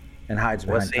away, and hides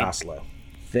behind Kozlo.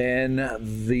 Then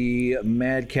the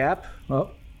madcap.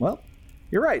 Oh well,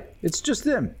 you're right. It's just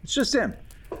him. It's just him.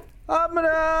 I'm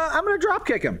gonna drop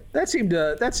kick him. That seemed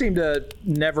to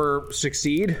never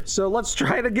succeed. So let's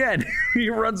try it again. He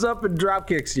runs up and drop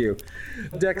kicks you.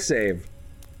 Dex save.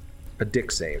 A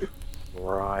dick save.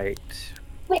 Right.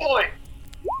 Boy!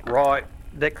 Right.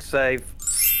 Dick save.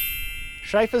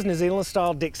 Schaefer's New Zealand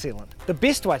style dick sealant. The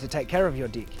best way to take care of your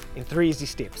dick in 3 easy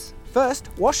steps. First,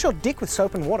 wash your dick with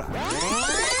soap and water.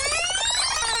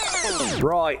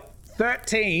 Right.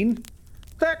 13.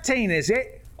 13 is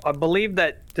it? I believe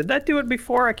that. Did that do it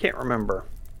before? I can't remember.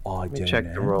 I Let me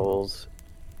check the rolls.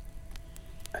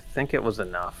 I think it was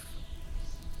enough.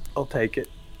 I'll take it.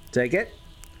 Take it.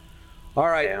 All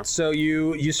right. Yeah. So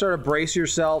you sort of brace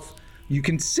yourself. You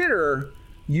consider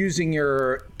using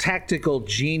your tactical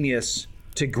genius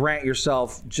to grant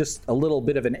yourself just a little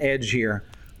bit of an edge here,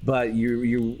 but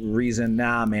you reason,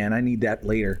 nah, man, I need that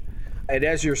later. And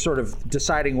as you're sort of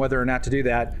deciding whether or not to do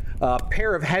that, a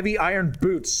pair of heavy iron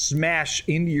boots smash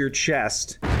into your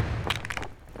chest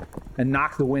and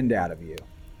knock the wind out of you.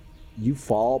 You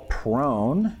fall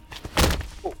prone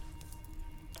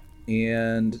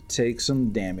and take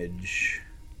some damage.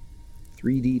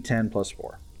 3d10 plus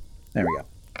 4. There we go.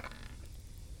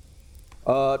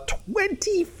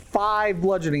 25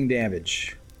 bludgeoning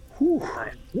damage. Whew.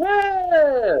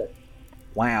 Yeah!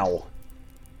 Wow.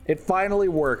 It finally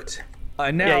worked. Now,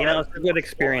 Yeah, it's a good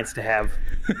experience to have.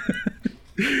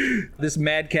 this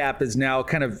madcap is now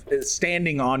kind of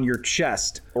standing on your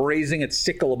chest, raising its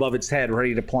sickle above its head,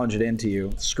 ready to plunge it into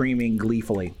you, screaming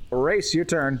gleefully. Race, your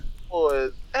turn.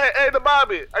 Boys. Hey, the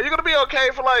Bobby, are you gonna be okay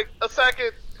for like a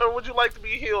second? Or would you like to be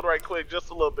healed right quick, just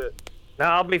a little bit? No,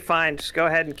 I'll be fine. Just go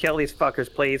ahead and kill these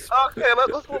fuckers, please. Okay,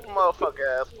 let's whoop my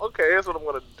motherfucker ass. Okay, here's what I'm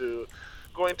gonna do.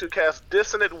 Going to cast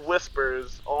Dissonant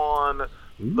Whispers on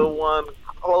the one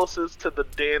closest to the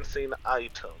dancing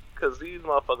item. Because these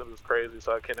motherfuckers is crazy,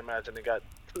 so I can't imagine they got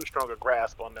too strong a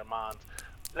grasp on their minds.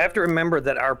 I have to remember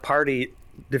that our party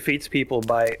defeats people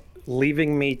by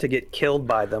leaving me to get killed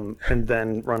by them and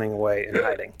then running away and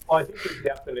hiding. Well, I think the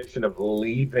definition of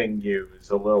leaving you is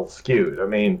a little skewed. I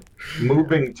mean,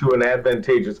 moving to an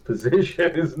advantageous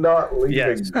position is not leaving.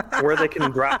 Yes, where they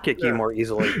can drop kick you more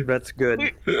easily. That's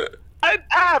good. I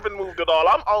haven't moved at all.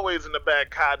 I'm always in the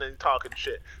back hiding and talking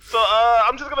shit. So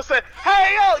I'm just gonna say,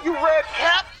 hey yo, you red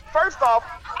cap. First off,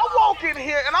 I walk in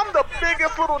here and I'm the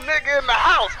biggest little nigga in the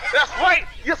house. That's right.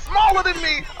 You're smaller than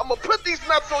me. I'm gonna put these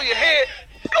nuts on your head.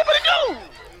 Go!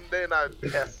 And then I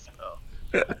yes.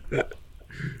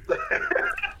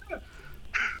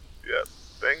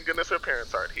 Yes. Thank goodness her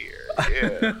parents aren't here.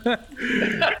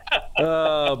 Yeah.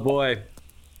 Oh boy.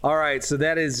 All right, so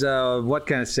that is what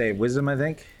kind of save? Wisdom, I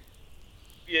think.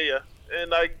 Yeah.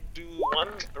 And I do 1,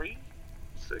 3,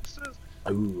 6s.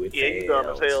 Ooh, it Yeah, you dumb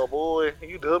as hell, boy.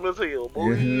 You dumb as hell,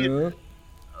 boy. Uh-huh.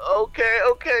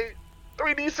 Okay.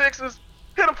 3d6s.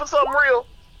 Hit him for something real.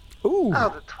 Ooh.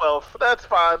 Out of 12. That's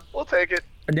fine. We'll take it.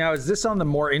 Now, is this on the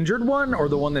more injured one or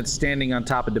the one that's standing on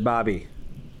top of Dababi?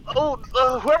 Oh,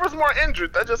 whoever's more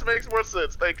injured. That just makes more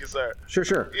sense. Thank you, sir.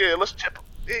 Sure. Yeah, let's chip him.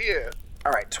 Yeah.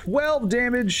 All right, 12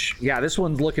 damage. Yeah, this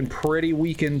one's looking pretty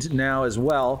weakened now as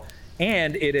well.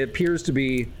 And it appears to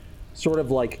be sort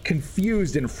of like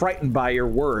confused and frightened by your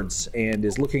words and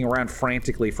is looking around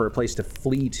frantically for a place to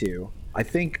flee to. I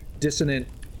think Dissonant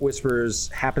Whispers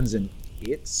happens in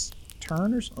its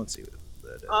turn or something. Let's see.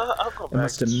 I'll go back. It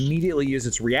must immediately use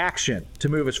its reaction to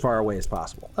move as far away as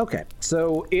possible. Okay,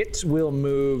 so it will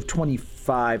move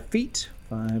 25 feet.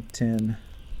 5, 10,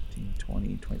 15,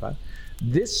 20, 25.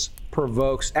 This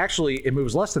provokes... Actually, it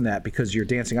moves less than that because your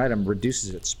dancing item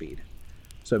reduces its speed.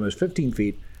 So it moves 15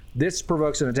 feet. This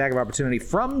provokes an attack of opportunity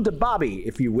from Dababi,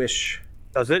 if you wish.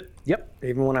 Does it? Yep.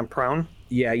 Even when I'm prone?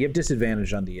 Yeah, you have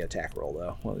disadvantage on the attack roll,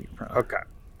 though, while you're prone. Okay.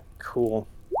 Cool.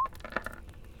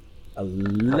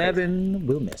 11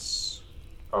 will miss.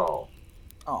 Oh,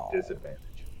 Oh, disadvantage.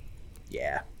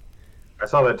 yeah. I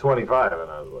saw that 25 and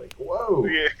I was like, whoa.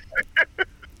 Yeah.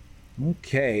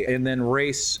 Okay, and then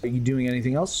Race, are you doing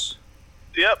anything else?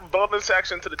 Yep, bonus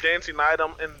action to the dancing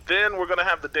item, and then we're going to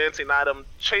have the dancing item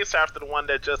chase after the one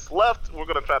that just left. We're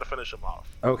going to try to finish him off.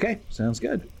 Okay, sounds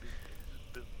good.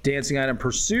 Dancing item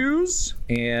pursues,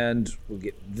 and we'll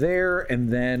get there, and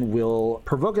then we'll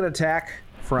provoke an attack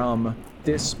from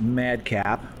this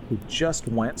madcap who just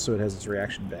went, so it has its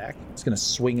reaction back. It's going to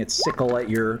swing its sickle at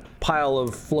your pile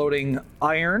of floating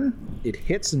iron. It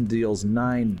hits and deals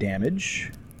 9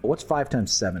 damage. What's 5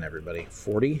 times 7, everybody?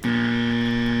 40?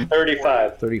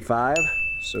 35. 35.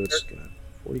 So it's got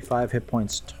 45 hit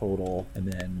points total,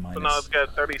 and then minus... So now it's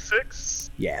got 36.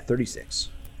 Yeah, 36.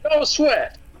 Oh,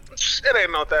 sweat. It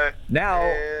ain't no thing. Now,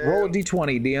 roll a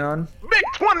d20, Dion. Big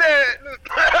 20!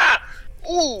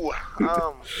 Ooh.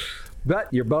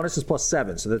 But your bonus is plus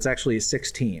 7, so that's actually a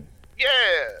 16. Yeah.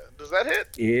 Does that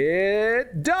hit?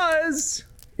 It does!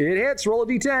 It hits. Roll a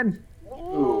d10.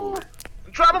 Ooh.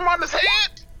 Drop him on his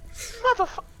head!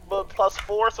 Motherfucker. But plus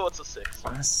 4, so it's a 6.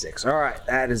 A 6. All right,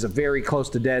 that is a very close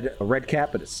to dead red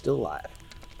cap, but it's still alive.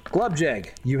 Glubjeg,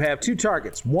 you have 2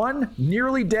 targets. One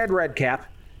nearly dead red cap,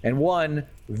 and one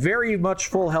very much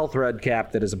full health red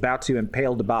cap that is about to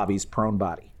impale Dababi's prone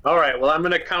body. All right, well, I'm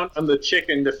going to count on the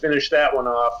chicken to finish that one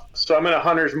off. So I'm going to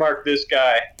hunter's mark this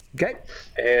guy Okay.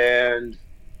 and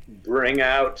bring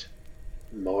out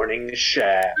Morning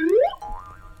Shaft.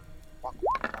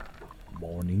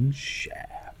 Morning Shaft.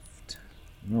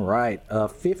 All right,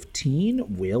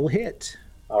 15 will hit.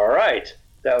 All right,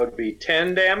 that would be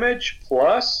 10 damage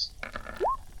plus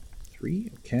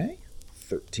 3, okay.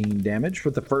 13 damage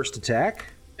for the first attack.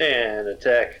 and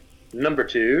attack number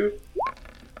 2.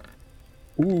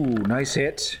 Ooh, nice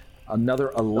hit.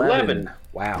 Another 11. 11.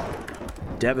 Wow.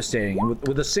 Devastating. And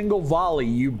with a single volley,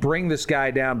 you bring this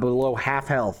guy down below half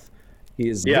health. He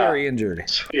is very injured.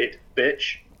 Sweet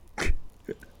bitch.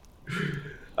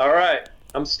 All right,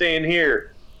 I'm staying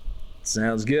here.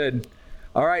 Sounds good.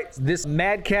 All right, this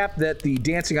madcap that the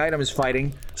dancing item is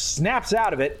fighting snaps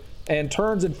out of it and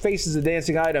turns and faces the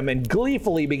dancing item and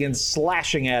gleefully begins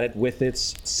slashing at it with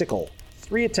its sickle.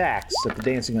 3 attacks at the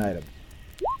dancing item.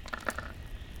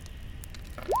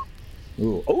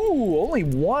 Ooh, only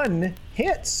 1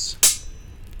 hits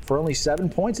for only 7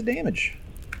 points of damage.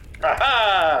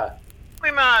 Aha!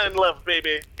 29 left,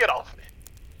 baby. Get off me.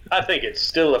 I think it's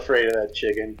still afraid of that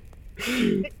chicken.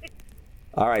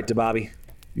 All right, Dababi,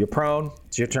 you're prone.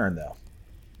 It's your turn, though.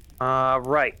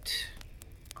 Right.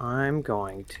 I'm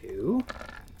going to...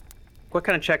 What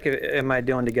kind of check am I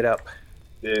doing to get up?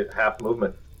 Half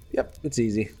movement. Yep, it's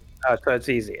easy. Oh, so it's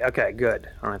easy. Okay, good.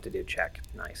 I don't have to do a check.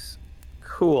 Nice.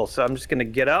 Cool, so I'm just going to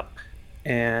get up,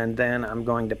 and then I'm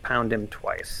going to pound him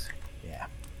twice. Yeah,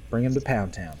 bring him to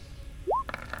Pound Town.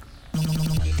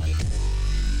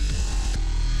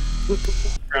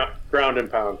 Ground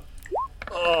and pound.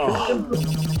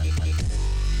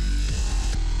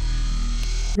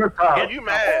 You're proud. Are you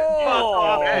mad?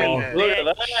 Oh, Man. Look at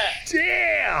that.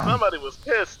 damn! Somebody was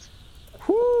pissed.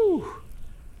 Whew.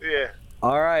 Yeah.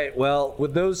 All right, well,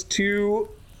 with those 2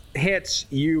 hits,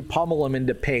 you pummel him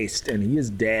into paste, and he is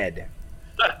dead.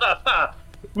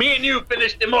 Me and you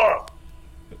finished him off.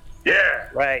 Yeah.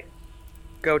 Right.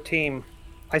 Go team.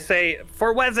 I say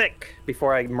for Wezzik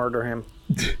before I murder him.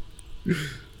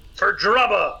 For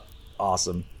Drubba.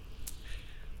 Awesome.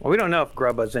 Well, we don't know if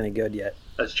Grubba's any good yet.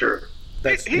 That's true.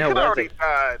 He no, could already Wezzik.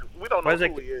 died. We don't know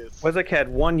Wezzik, who he is. Wezzik had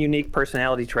one unique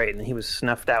personality trait, and he was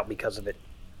snuffed out because of it.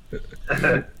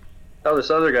 Oh,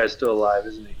 this other guy's still alive,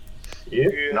 isn't he?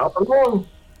 Yep, not for long.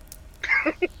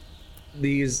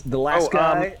 The last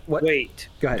guy. What? Wait.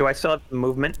 Go ahead. Do I still have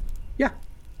movement Yeah,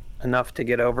 enough to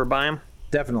get over by him?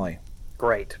 definitely.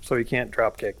 Great. So he can't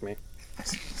drop kick me.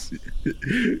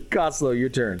 Cotslow, your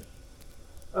turn.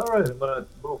 All right, I'm gonna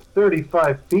move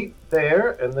 35 feet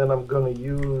there, and then I'm gonna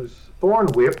use Thorn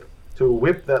Whip to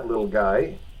whip that little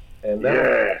guy, and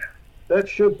that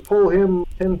should pull him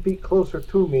 10 feet closer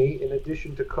to me, in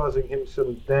addition to causing him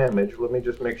some damage. Let me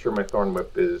just make sure my Thorn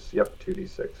Whip is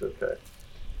 2d6. Okay.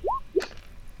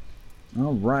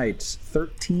 All right,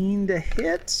 13 to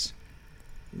hit.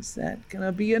 Is that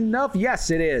gonna be enough?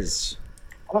 Yes, it is.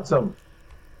 Awesome.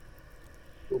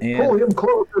 And- Pull him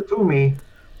closer to me.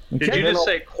 Did you just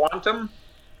say quantum?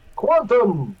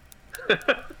 Quantum.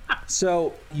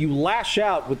 So you lash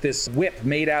out with this whip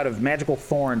made out of magical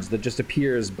thorns that just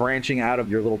appears branching out of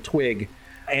your little twig,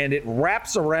 and it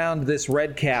wraps around this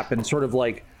red cap and sort of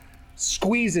like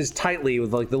squeezes tightly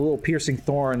with like the little piercing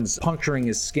thorns puncturing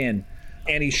his skin.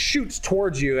 And he shoots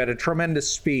towards you at a tremendous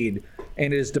speed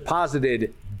and is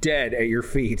deposited dead at your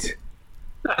feet.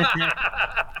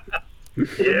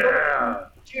 Yeah.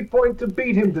 Key point to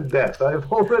beat him to death. I've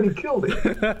already killed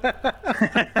him.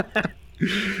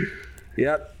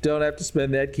 Yep, don't have to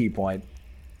spend that key point.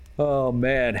 Oh,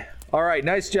 man. All right,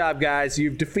 nice job, guys.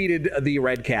 You've defeated the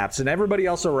Red Caps, and everybody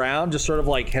else around just sort of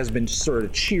like has been sort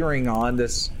of cheering on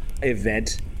this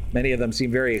event. Many of them seem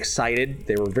very excited.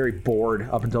 They were very bored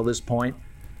up until this point.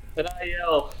 And I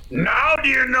yell, now do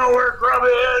you know where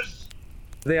Grubba is?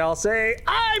 They all say,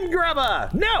 I'm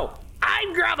Grubba! No,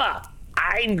 I'm Grubba.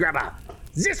 I'm Grubba.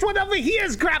 This one over here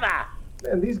is Grubba.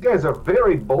 Man, these guys are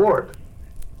very bored.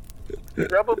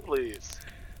 Grubba, please.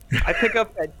 I pick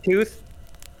up that tooth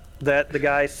that the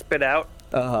guy spit out,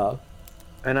 Uh-huh.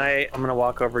 and I'm gonna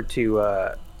walk over to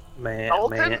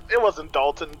Dalton? It wasn't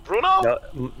Dalton. Bruno?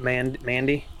 Mandy,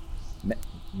 Mandy?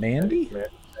 Man.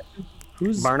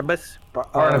 Who's Barnabas,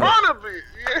 Barnaby.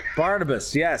 Yeah.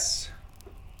 Barnabas, yes.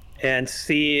 and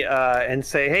see and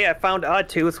say, "Hey, I found a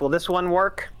tooth. Will this one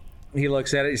work?" He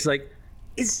looks at it, he's like,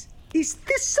 Is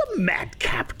this a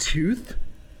madcap tooth?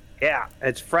 Yeah,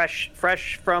 it's fresh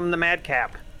from the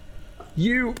madcap.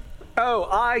 Oh,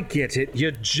 I get it.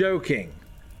 You're joking.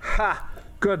 Ha,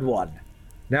 good one.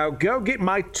 Now go get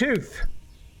my tooth.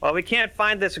 Well, we can't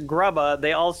find this Grubba.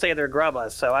 They all say they're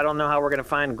Grubba, so I don't know how we're gonna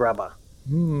find Grubba.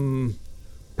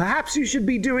 Perhaps you should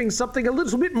be doing something a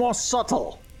little bit more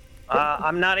subtle.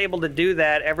 I'm not able to do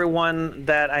that. Everyone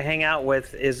that I hang out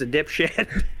with is a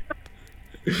dipshit.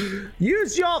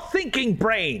 Use your thinking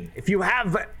brain, if you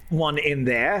have one in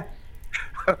there.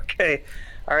 Okay.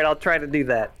 All right, I'll try to do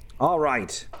that. All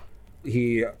right.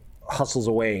 He hustles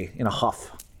away in a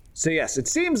huff. So yes, it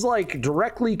seems like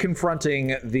directly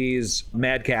confronting these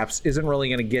madcaps isn't really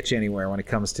going to get you anywhere when it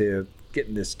comes to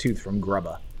getting this tooth from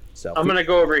Grubba. So I'm going to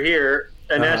go over here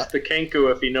and ask the Kenku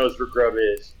if he knows where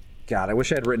Grubba is. God, I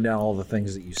wish I had written down all the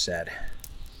things that you said.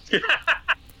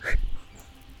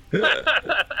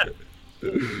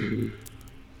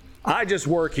 I just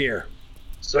work here.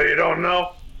 So you don't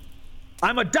know?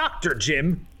 I'm a doctor,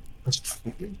 Jim.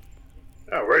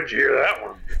 Oh, where'd you hear that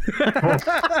one?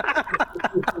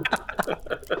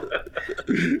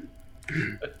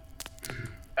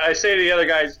 I say to the other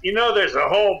guys, you know, there's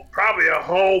probably a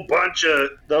whole bunch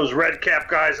of those red cap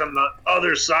guys on the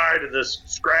other side of this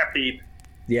scrap heap.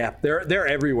 Yeah, they're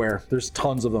everywhere. There's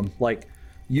tons of them. Like,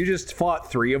 you just fought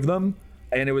 3 of them,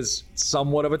 and it was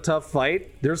somewhat of a tough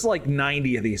fight. There's like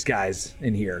 90 of these guys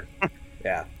in here.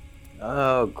 Yeah.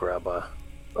 Oh, Grubba.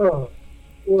 Oh,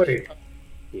 boy.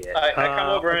 Yeah. I come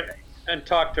over and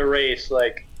talk to Race,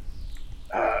 like,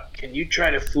 can you try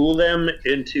to fool them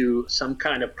into some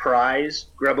kind of prize?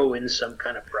 Grubba wins some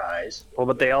kind of prize. Well,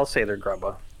 but they all say they're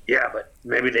Grubba. Yeah, but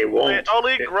maybe they won't.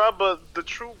 Only Grubba, the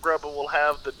true Grubba, will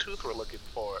have the tooth we're looking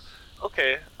for.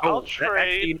 Okay, I'll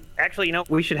trade. Actually, you know,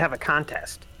 we should have a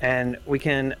contest, and we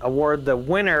can award the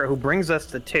winner who brings us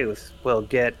the tooth will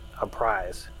get a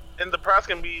prize. And the prize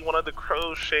can be one of the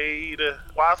crocheted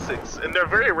Wassics, and they're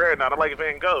very rare now. They're like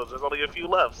Van Goghs. There's only a few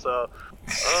left, so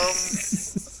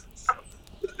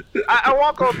I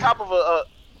walk on top of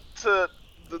to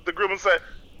the group and say,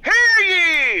 "Hear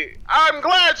ye! I'm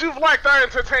glad you've liked our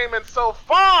entertainment so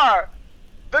far.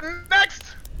 The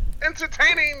next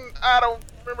entertaining, I don't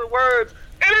remember words.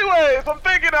 Anyways, I'm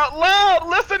thinking out loud.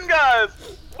 Listen, guys,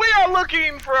 we are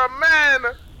looking for a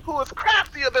man who is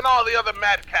craftier than all the other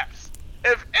madcaps.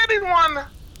 If anyone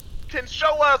can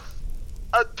show us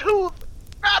a tooth,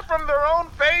 not from their own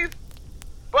face,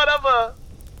 but of a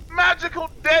magical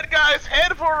dead guy's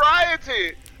head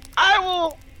variety, I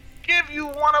will give you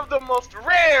one of the most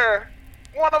rare,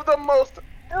 one of the most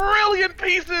brilliant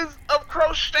pieces of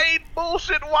crocheted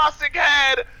bullshit Wasik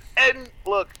had. And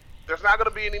look, there's not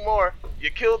gonna be any more. You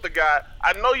killed the guy.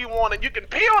 I know you want it. You can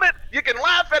pee on it. You can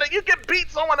laugh at it. You can beat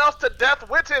someone else to death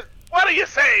with it. What do you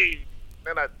say?"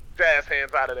 And I jazz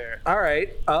hands out of there. All right.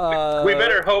 We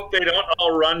better hope they don't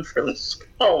all run for the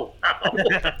skull.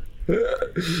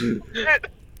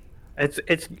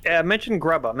 It's mention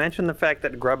Grubba. Mention the fact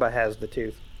that Grubba has the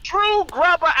tooth. True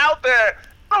Grubba out there.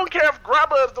 I don't care if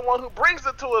Grubba is the one who brings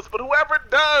it to us, but whoever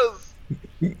does,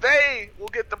 they will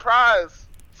get the prize.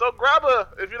 So Grubba,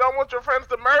 if you don't want your friends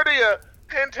to murder you,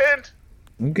 hint, hint.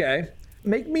 Okay.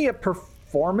 Make me a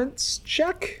performance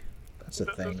check. That's a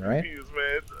thing, right? Confused,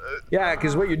 man. Yeah,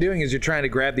 because what you're doing is you're trying to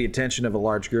grab the attention of a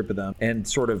large group of them and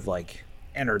sort of like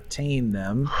entertain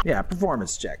them. Yeah,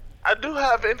 performance check. I do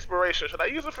have inspiration. Should I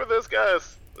use it for this,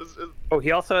 guys? Oh,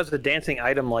 he also has the dancing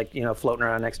item, like, you know, floating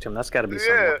around next to him. That's got to be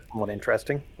somewhat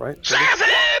interesting, right? Jazz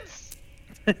hands!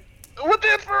 With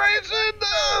the inspiration?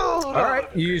 No! All right,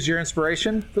 you use your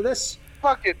inspiration for this?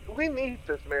 Fuck it. We need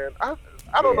this, man.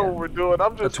 I don't know what we're doing.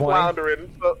 I'm just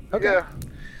floundering. So, okay. Yeah.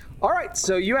 All right,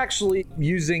 so you actually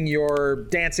using your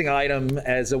dancing item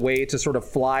as a way to sort of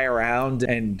fly around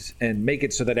and make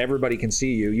it so that everybody can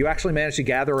see you. You actually managed to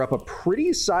gather up a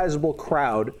pretty sizable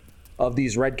crowd of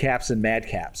these red caps and mad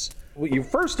caps. What you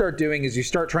first start doing is you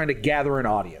start trying to gather an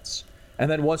audience. And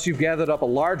then once you've gathered up a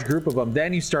large group of them,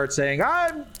 then you start saying,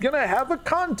 "I'm going to have a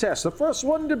contest. The first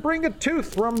one to bring a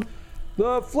tooth from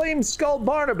the Flame Skull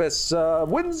Barnabas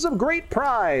wins a great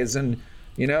prize." And,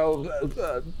 you know,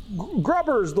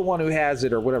 Grubber's the one who has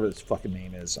it, or whatever this fucking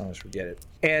name is. I always forget it.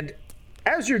 And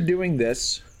as you're doing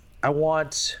this, I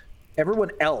want everyone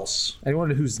else,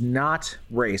 anyone who's not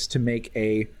Race, to make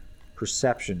a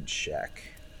perception check.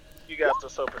 You guys are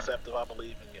so perceptive. I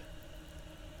believe in you.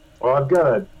 Well, I've got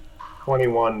a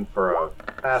 21 for a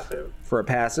passive. For a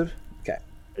passive? Okay.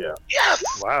 Yeah. Yes!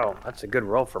 Wow, that's a good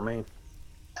roll for me.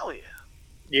 Hell yeah.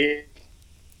 Yeah.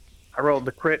 I rolled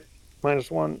the crit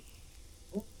 -1.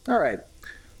 All right.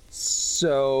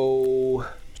 So,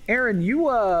 Aaron, you,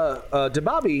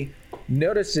 Dababi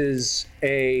notices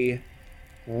a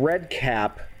red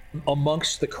cap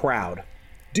amongst the crowd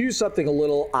do something a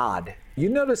little odd. You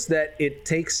notice that it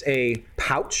takes a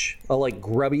pouch, a like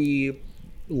grubby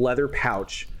leather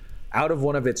pouch, out of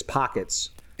one of its pockets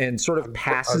and sort of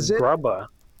passes a grubba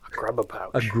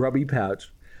pouch. A grubby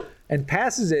pouch. And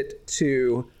passes it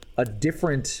to a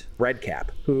different red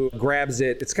cap who grabs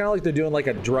it. It's kind of like they're doing like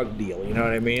a drug deal, you know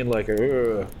what I mean? Like,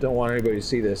 don't want anybody to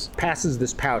see this. Passes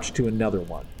this pouch to another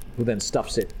one who then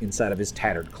stuffs it inside of his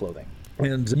tattered clothing.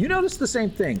 And you notice the same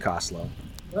thing, Koslow.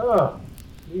 Oh,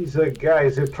 these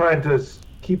guys are trying to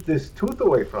keep this tooth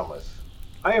away from us.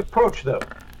 I approach them.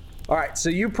 All right, so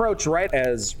you approach right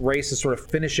as Race is sort of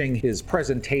finishing his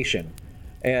presentation.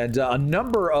 And a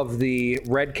number of the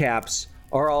red caps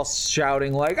are all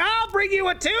shouting like, "I'll bring you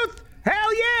a tooth!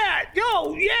 Hell yeah!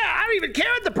 Yo, yeah, I don't even care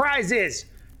what the prize is!"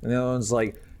 And the other one's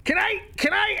like, Can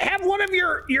I have one of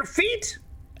your feet?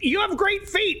 You have great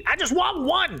feet. I just want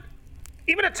one.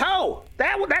 Even a toe.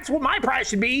 That's what my prize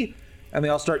should be. And they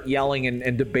all start yelling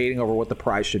and debating over what the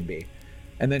prize should be.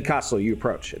 And then Koslow, you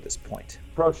approach at this point.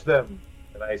 Approach them,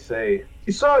 and I say,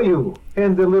 "I saw you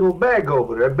hand the little bag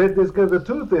over. I bet there's got a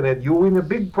tooth in it. You win a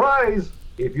big prize.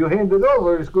 If you hand it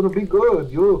over, it's going to be good.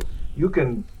 You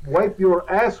can wipe your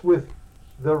ass with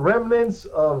the remnants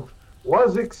of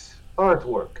Wazik's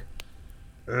artwork."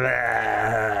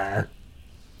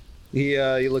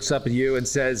 He looks up at you and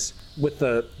says, with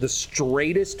the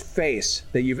straightest face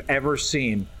that you've ever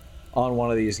seen on one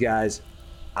of these guys,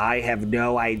 "I have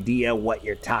no idea what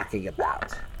you're talking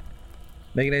about."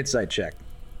 Make an insight check.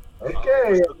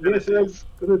 Okay, I guess I'm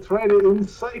going to try to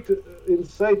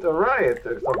incite a riot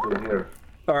or something here.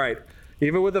 All right.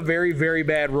 Even with a very, very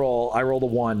bad roll, I rolled a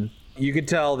 1. You can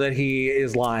tell that he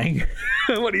is lying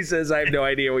when he says, I have no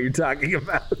idea what you're talking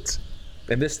about.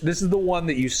 And this is the one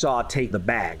that you saw take the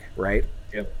bag, right?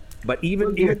 Yep. But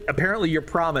even apparently your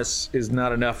promise is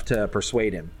not enough to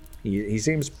persuade him. He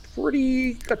seems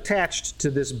pretty attached to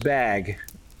this bag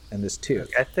and this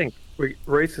tooth. I think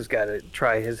Royce has got to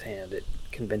try his hand at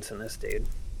convincing this dude.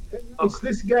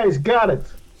 This guy's got it.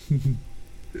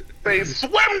 They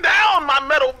swim down my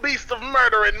metal beast of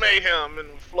murder and mayhem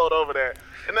and float over there.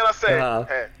 And then I say,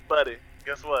 hey, buddy,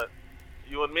 guess what?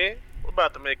 You and me, we're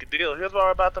about to make a deal. Here's why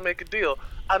we're about to make a deal.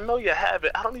 I know you have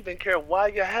it. I don't even care why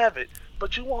you have it.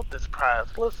 But you want this prize.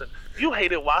 Listen, you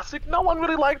hated Wasik. No one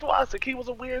really liked Wasik. He was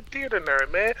a weird theater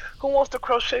nerd, man. Who wants to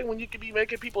crochet when you could be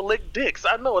making people lick dicks?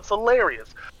 I know, it's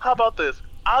hilarious. How about this?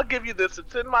 I'll give you this.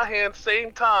 It's in my hand,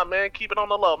 same time, man. Keep it on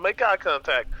the low. Make eye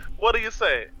contact. What do you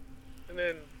say? And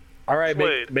then... All right,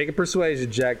 make a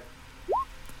persuasion check.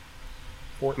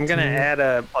 14. I'm going to add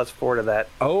a +4 to that.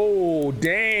 Oh,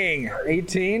 dang.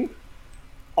 18?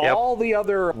 Yep. All the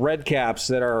other red caps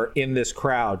that are in this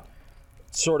crowd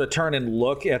sort of turn and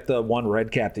look at the one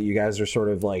red cap that you guys are sort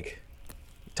of like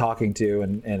talking to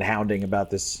and hounding about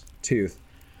this tooth.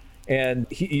 And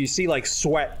you see like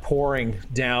sweat pouring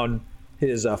down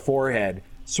his forehead.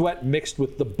 Sweat mixed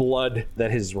with the blood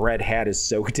that his red hat is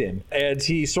soaked in. And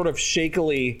he sort of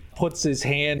shakily puts his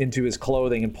hand into his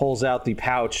clothing and pulls out the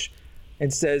pouch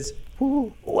and says,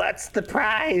 what's the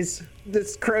prize?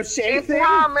 This crochet thing? Same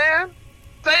time, man.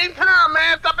 Same time,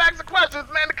 man. Stop asking questions,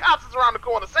 man. The cops is around the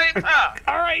corner. Same time.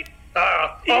 All right.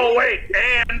 Oh, wait.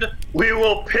 And we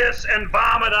will piss and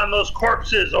vomit on those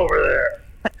corpses over there.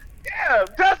 Yeah,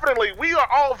 definitely. We are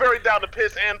all very down to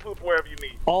piss and poop wherever you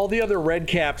need. All the other red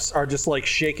caps are just like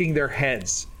shaking their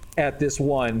heads at this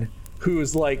one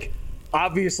who's like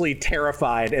obviously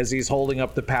terrified as he's holding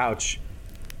up the pouch.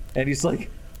 And he's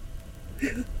like,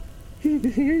 here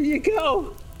you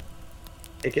go.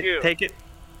 Take it.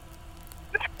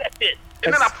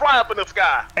 And then I fly up in the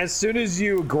sky. As soon as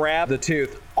you grab the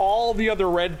tooth, all the other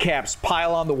red caps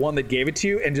pile on the one that gave it to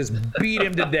you and just beat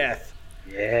him to death.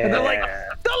 Yeah. And they're like,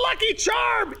 the Lucky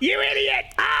Charm, you idiot!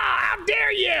 Ah, how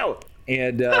dare you!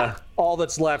 And all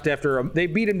that's left after him, they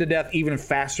beat him to death even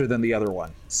faster than the other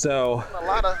one. So A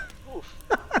lot of... Oof.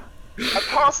 I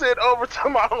toss it over to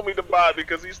my homie to buy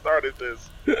because he started this.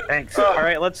 Thanks. All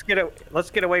right, let's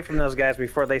get away from those guys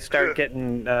before they start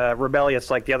getting rebellious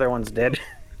like the other ones did.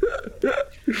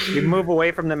 We move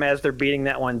away from them as they're beating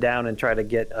that one down and try to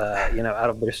get out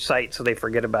of their sight so they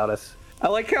forget about us. I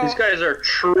like how These guys are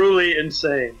truly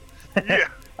insane. Yeah.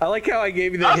 I like how I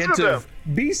gave you the hint of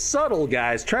be subtle,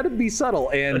 guys. Try to be subtle.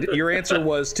 And your answer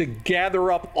was to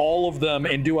gather up all of them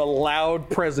and do a loud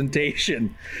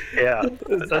presentation. Yeah,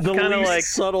 The kind of least like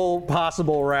subtle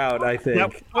possible route, I think.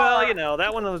 Yep. Well,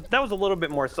 that was a little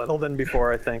bit more subtle than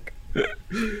before, I think.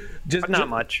 Just not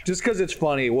much. Just because it's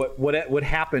funny. What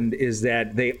happened is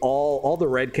that they all the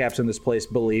red caps in this place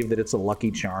believe that it's a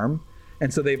lucky charm,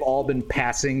 and so they've all been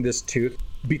passing this tooth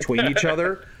between each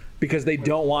other because they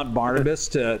don't want Barnabas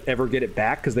to ever get it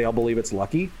back because they all believe it's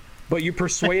lucky. But you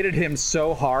persuaded him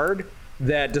so hard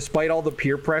that despite all the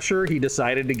peer pressure, he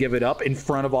decided to give it up in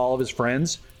front of all of his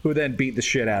friends, who then beat the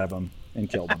shit out of him and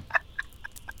killed him.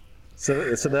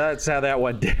 So that's how that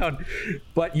went down.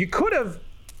 But you could have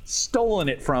stolen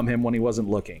it from him when he wasn't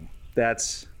looking.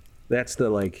 That's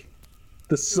the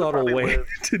subtle way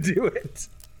to do it.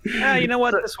 You know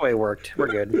what? This way worked. We're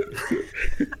good.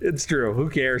 It's true. Who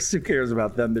cares? Who cares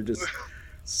about them? They're just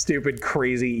stupid,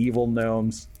 crazy, evil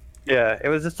gnomes. Yeah, it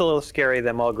was just a little scary,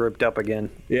 them all grouped up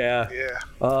again. Yeah. Yeah.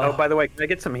 Oh, by the way, can I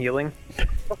get some healing?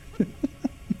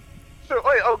 Sure.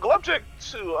 Wait, glove check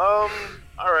too. All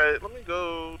right, let me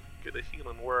go get a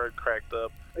healing word cracked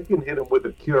up. I can hit him with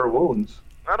a cure wounds.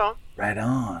 Right on. Right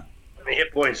on. How many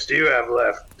hit points do you have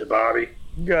left, Bobby?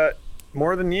 You got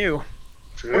more than you.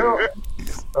 Well,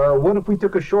 what if we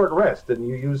took a short rest and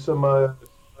you use some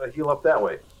heal up that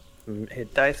way?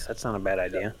 Hit dice? That's not a bad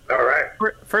idea. All right.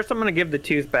 First, I'm going to give the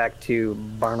tooth back to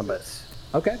Barnabas.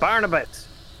 Okay. Barnabas,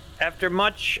 after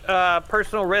much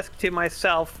personal risk to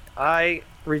myself, I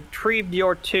retrieved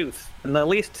your tooth in the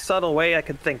least subtle way I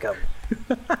could think of.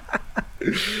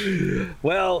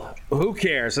 Well, who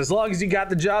cares? As long as you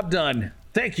got the job done.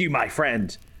 Thank you, my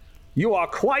friend. You are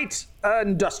quite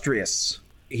industrious.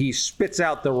 He spits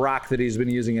out the rock that he's been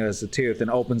using as a tooth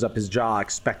and opens up his jaw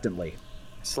expectantly.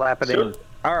 Slap it in.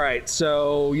 All right,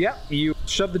 so, you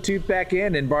shove the tooth back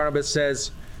in, and Barnabas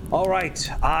says, all right,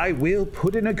 I will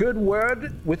put in a good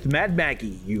word with Mad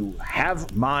Maggie. You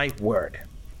have my word.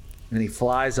 And he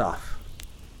flies off.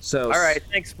 So, All right,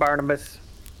 thanks, Barnabas.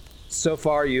 so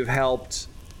far you've helped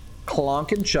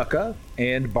Clonk and Chukka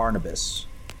and Barnabas.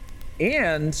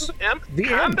 And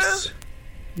the Imps.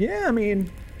 Yeah, I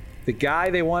mean, the guy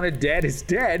they wanted dead is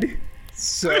dead.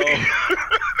 So yeah,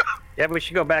 but we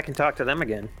should go back and talk to them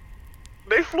again.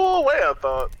 They flew away, I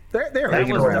thought. They're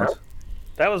hanging around.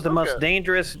 That was the most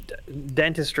dangerous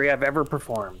dentistry I've ever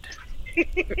performed.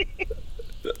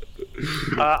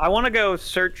 I want to go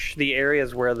search the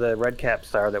areas where the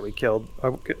redcaps are that we killed.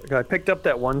 I picked up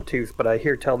that one tooth, but I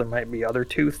hear tell there might be other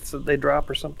tooths that they drop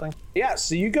or something. Yeah,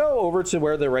 so you go over to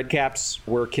where the redcaps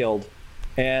were killed,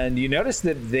 and you notice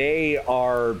that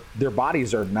their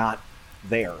bodies are not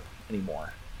there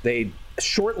anymore. They,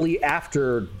 shortly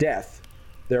after death,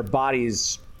 their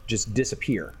bodies just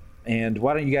disappear. And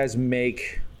why don't you guys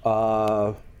make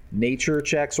nature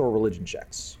checks or religion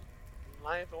checks?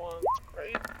 Ninth one's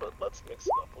great, but let's mix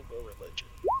it up. We'll go religion.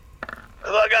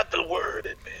 Cause I got the word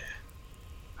in me.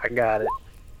 I got it.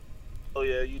 Oh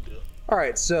yeah, you do. All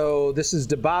right, so this is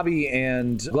DeBobby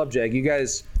and Glubjag. You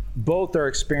guys both are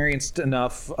experienced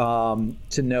enough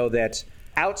to know that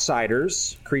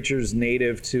outsiders, creatures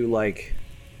native to like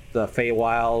the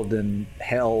Feywild and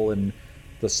Hell and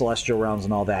the Celestial Realms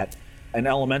and all that, and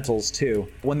elementals too,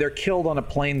 when they're killed on a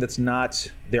plane that's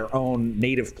not their own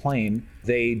native plane,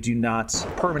 they do not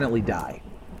permanently die.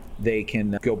 They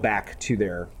can go back to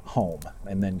their home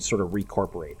and then sort of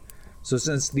recorporate. So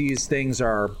since these things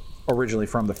are originally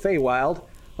from the Feywild,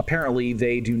 apparently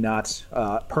they do not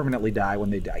permanently die when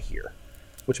they die here,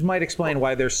 which might explain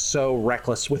why they're so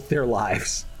reckless with their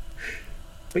lives.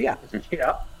 But yeah.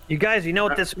 You guys, you know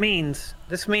what this means?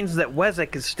 This means that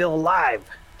Wezek is still alive.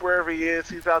 Wherever he is,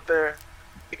 he's out there.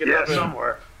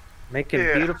 Somewhere. Making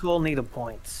beautiful needle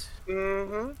points.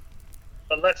 Mm-hmm.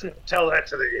 But let's not tell that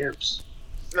to the imps.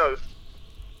 No.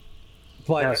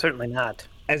 But No, certainly not.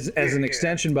 as an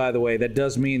extension, by the way, that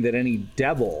does mean that any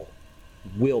devil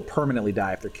will permanently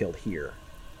die if they're killed here.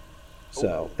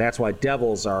 So that's why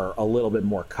devils are a little bit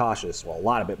more cautious, well, a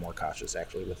lot bit more cautious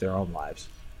actually, with their own lives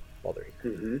while they're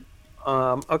here.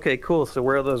 Okay, cool. So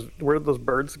where did those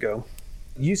birds go?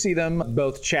 You see them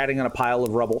both chatting on a pile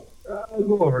of rubble. I'll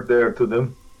go over there to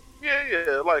them.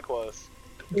 Yeah, likewise.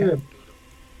 Yeah.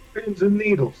 Pins and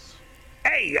needles.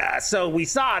 Hey, so we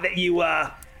saw that you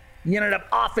ended up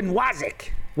off in Wezek.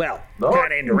 Well, No,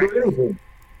 kind of indirectly.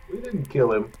 we didn't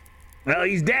kill him. Well,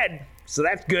 he's dead, so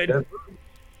that's good. That's right.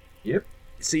 Yep.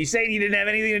 So you say you didn't have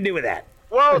anything to do with that?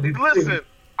 Well, did too. listen,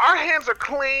 our hands are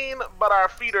clean, but our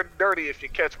feet are dirty, if you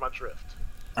catch my drift.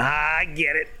 I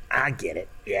get it.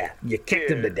 Yeah, you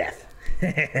kicked him to death.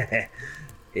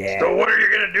 Yeah. So what are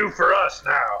you gonna do for us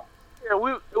now? Yeah, it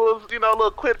was, a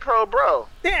little quid pro bro.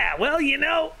 Yeah, well,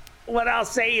 what I'll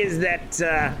say is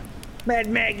that Mad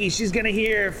Maggie, she's gonna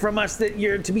hear from us that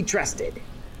you're to be trusted.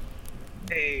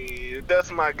 Hey,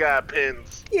 that's my guy,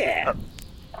 Pins. Yeah.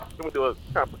 Let me do a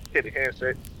complicated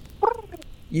handshake.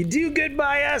 You do good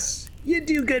by us, you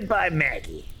do good by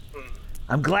Maggie.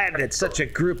 I'm glad that such a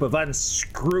group of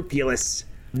unscrupulous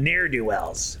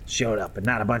ne'er-do-wells showed up and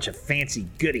not a bunch of fancy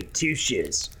goody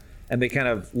two-shoes. And they kind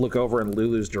of look over in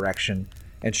Lulu's direction.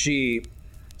 And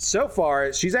so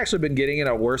far, she's actually been getting in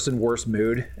a worse and worse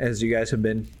mood as you guys have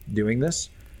been doing this.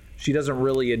 She doesn't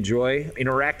really enjoy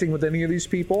interacting with any of these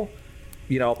people.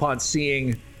 Upon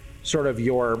seeing sort of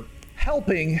your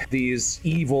helping these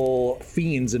evil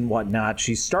fiends and whatnot,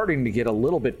 she's starting to get a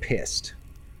little bit pissed.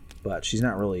 But she's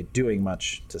not really doing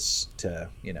much to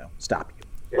stop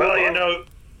you. Well,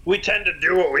 we tend to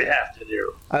do what we have to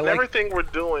do. Everything we're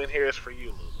doing here is for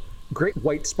you, Lulu. Great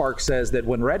White Spark says that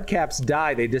when redcaps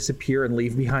die, they disappear and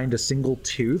leave behind a single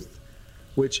tooth,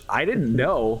 which I didn't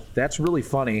know. That's really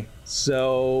funny.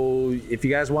 So if you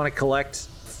guys want to collect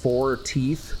 4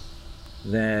 teeth,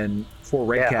 then 4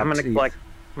 redcaps. Yeah, I'm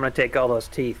gonna take all those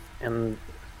teeth, and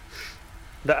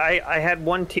I had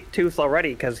one tooth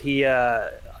already because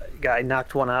guy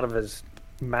knocked one out of his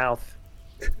mouth.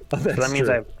 Oh, so that means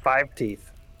true. I have 5 teeth.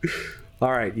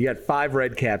 All right, you got 5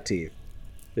 redcap teeth.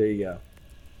 There you go.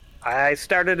 I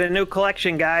started a new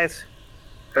collection, guys.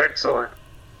 Excellent.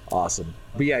 Awesome.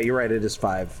 But yeah, you're right. It is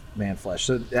 5 man flesh.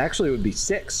 So actually, it would be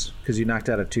 6 because you knocked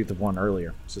out a tooth of 1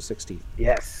 earlier. So 6 teeth.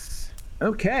 Yes.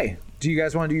 Okay. Do you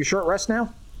guys want to do your short rest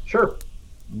now? Sure.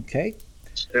 Okay.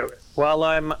 Let's do it. While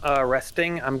I'm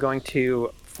resting, I'm going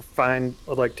to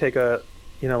take a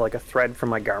like a thread from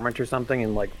my garment or something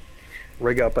and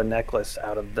rig up a necklace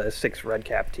out of the 6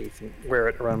 redcap teeth and wear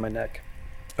it around my neck.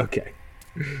 Okay.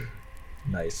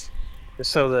 Nice.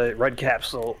 So the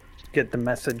redcaps will get the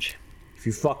message. If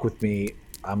you fuck with me,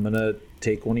 I'm gonna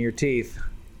take one of your teeth.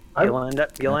 You'll end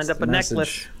up a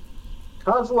necklace.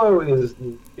 Kozlo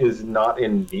is not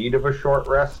in need of a short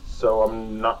rest, so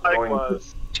I'm not going to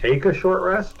take a short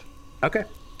rest. Okay.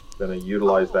 Gonna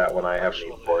utilize that when I have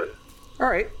need for it. All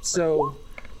right. So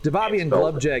Dababi and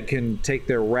Glubjeg can take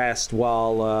their rest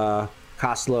while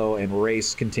Koslo and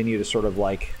Race continue to sort of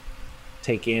like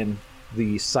take in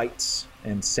the sights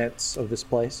and scents of this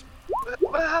place.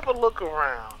 Let's have a look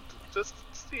around. Just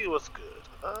see what's good.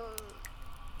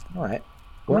 All right.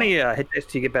 How many hit dice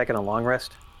do you get back in a long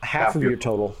rest? Half of your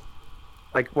total.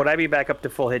 Like, would I be back up to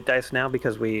full hit dice now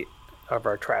because we of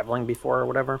our traveling before or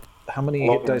whatever? How many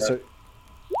hit dice are...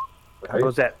 I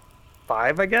was at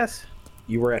 5, I guess?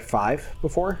 You were at 5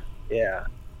 before? Yeah,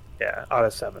 out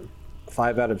of 7.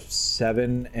 5 out of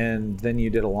 7, and then you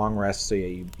did a long rest, so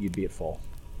yeah, you'd be at full.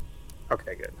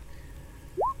 Okay, good.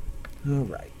 All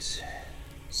right.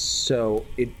 So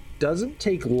it doesn't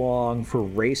take long for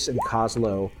Race and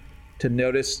Koslo to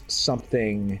notice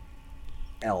something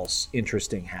else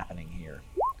interesting happening here.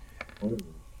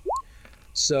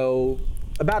 So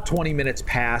about 20 minutes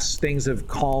pass, things have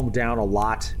calmed down a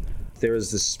lot.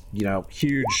 There's this,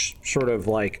 huge sort of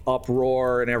like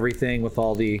uproar and everything with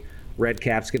all the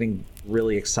Redcaps getting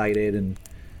really excited, and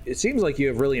it seems like you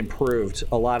have really improved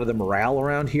a lot of the morale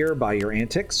around here by your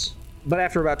antics. But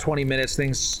after about 20 minutes,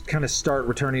 things kind of start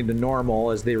returning to normal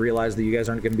as they realize that you guys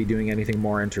aren't going to be doing anything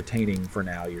more entertaining for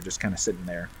now. You're just kind of sitting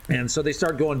there. And so they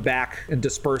start going back and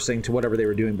dispersing to whatever they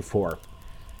were doing before.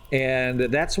 And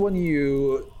that's when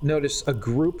you notice a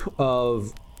group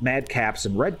of Madcaps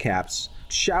and Redcaps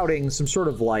shouting some sort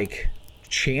of like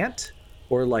chant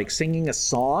or like singing a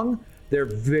song. They're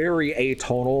very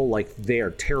atonal, like they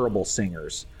are terrible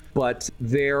singers. But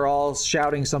they're all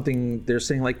shouting something. They're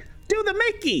saying like, "Do the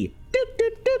Mickey!"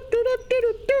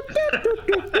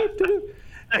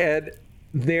 And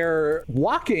they're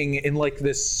walking in like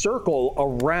this circle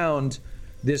around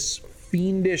this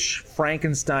fiendish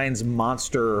Frankenstein's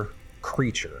monster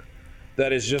creature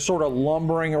that is just sort of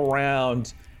lumbering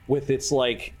around with its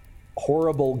like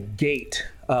horrible gait.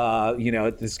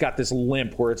 It's got this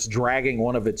limp where it's dragging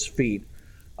one of its feet,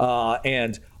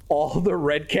 and all the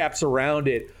Redcaps around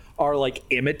it are like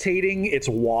imitating its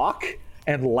walk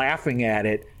and laughing at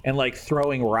it and like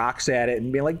throwing rocks at it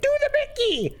and being like, "Do the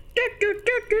Mickey! Do, do,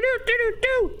 do, do, do,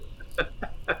 do,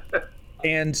 do."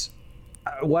 And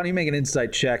why don't you make an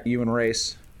insight check, you and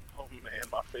Race? Oh man,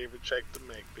 my favorite check to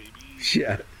make, baby.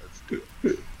 Yeah. Let's do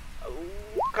it. Oh,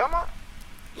 come on.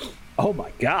 Oh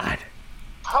my God.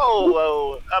 Oh,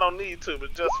 well, I don't need to,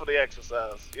 but just for the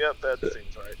exercise. Yep, that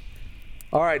seems right.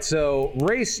 All right, so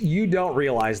Race, you don't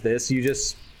realize this. You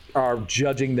just are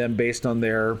judging them based on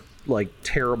their like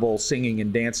terrible singing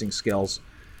and dancing skills.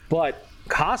 But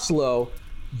Koslo,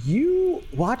 you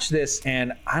watch this,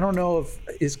 and I don't know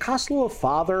is Koslo a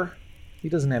father? He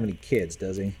doesn't have any kids,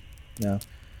 does he? No.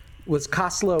 Would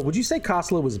you say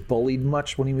Koslo was bullied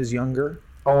much when he was younger?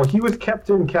 Oh, he was kept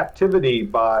in captivity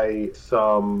by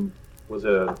some, was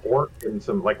it an orc in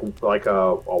some like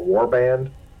a war band,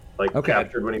 like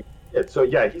captured when he. Yeah, so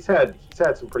yeah, he's had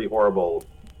some pretty horrible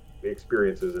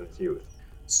experiences in his youth.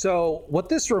 So what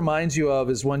this reminds you of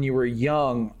is when you were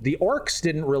young, the orcs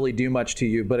didn't really do much to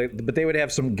you, but they would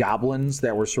have some goblins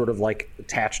that were sort of like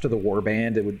attached to the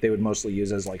warband. They would mostly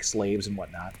use as like slaves and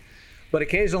whatnot. But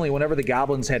occasionally, whenever the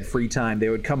goblins had free time, they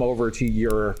would come over to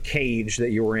your cage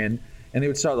that you were in, and they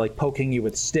would start like poking you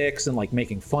with sticks and like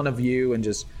making fun of you and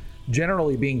just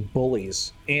generally being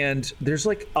bullies. And there's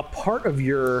like a part of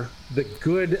the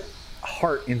good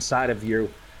heart inside of you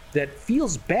that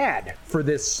feels bad for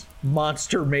this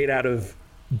monster made out of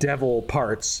devil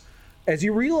parts, as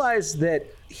you realize that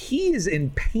he is in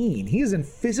pain. He is in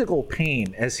physical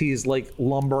pain as he's like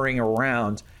lumbering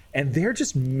around, and they're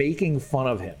just making fun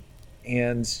of him.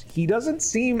 And he doesn't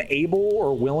seem able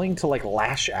or willing to like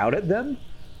lash out at them,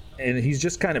 and he's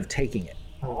just kind of taking it.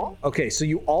 Okay, so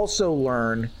you also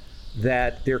learn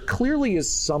that there clearly is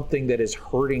something that is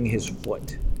hurting his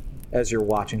foot as you're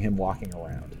watching him walking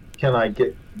around. Can I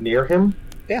get near him?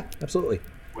 Yeah, absolutely.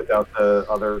 Without the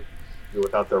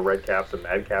Redcaps and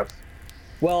Madcaps?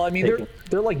 Well, I mean,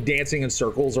 they're like dancing in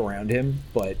circles around him,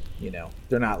 but,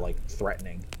 they're not like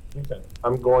threatening. Okay.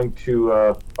 I'm going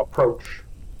to approach.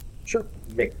 Sure.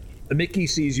 Mickey. Mickey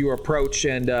sees you approach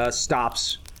and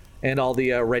stops, and all the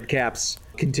Redcaps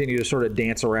continue to sort of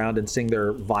dance around and sing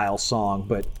their vile song,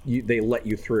 but they let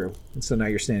you through. And so now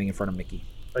you're standing in front of Mickey.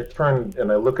 I turn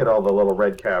and I look at all the little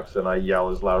Redcaps and I yell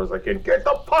as loud as I can, "Get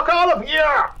the fuck out of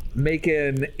here!" Make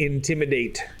an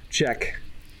intimidate check.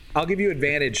 I'll give you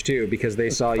advantage too, because they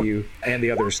saw you and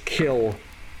the others kill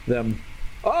them.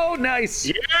 Oh, nice!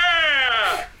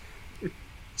 Yeah!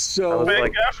 So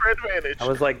Thank God for advantage. I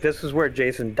was like, this is where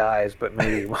Jason dies, but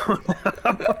maybe he won't.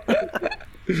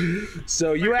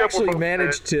 So you actually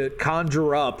managed to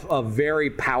conjure up a very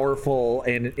powerful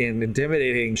and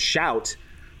intimidating shout.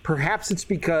 Perhaps it's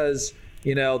because,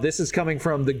 this is coming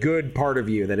from the good part of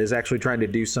you that is actually trying to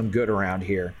do some good around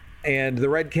here. And the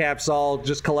Redcaps all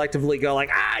just collectively go like,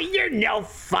 you're no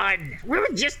fun. We were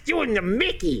just doing the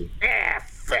Mickey.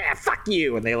 Fuck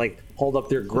you. And they like hold up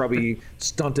their grubby,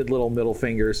 stunted little middle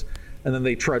fingers, and then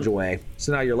they trudge away.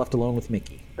 So now you're left alone with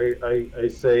Mickey. I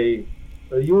say,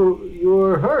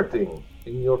 you're hurting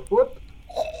in your foot?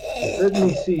 Let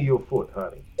me see your foot,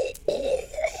 honey.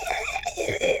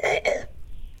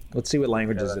 Let's see what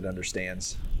languages it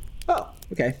understands. Oh,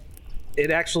 okay.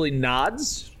 It actually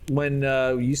nods when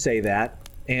you say that,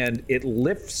 and it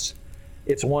lifts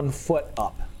its one foot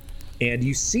up. And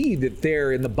you see that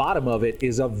there in the bottom of it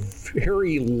is a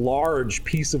very large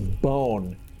piece of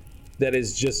bone that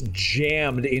is just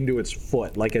jammed into its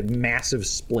foot like a massive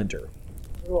splinter.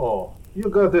 Oh, you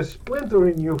got a splinter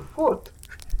in your foot.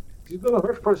 It's gonna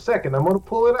hurt for a second. I'm gonna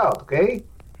pull it out, okay?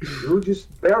 You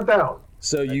just bear down.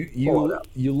 So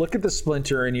you look at the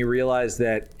splinter and you realize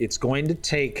that it's going to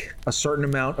take a certain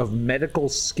amount of medical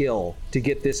skill to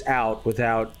get this out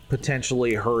without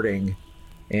potentially hurting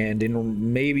and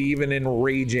maybe even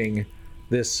enraging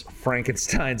this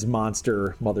Frankenstein's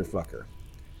monster motherfucker.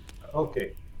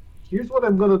 Okay, here's what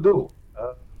I'm gonna do.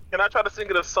 Can I try to sing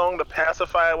it a song to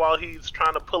pacify it while he's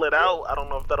trying to pull it out? I don't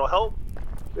know if that'll help.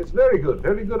 It's very good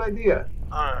idea.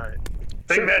 Alright.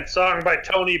 Sing that song by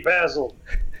Tony Basil.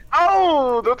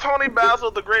 Oh, the Tony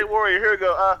Basil, the Great Warrior. Here we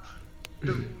go.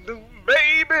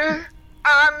 Baby,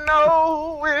 I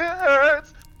know it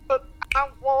hurts, but I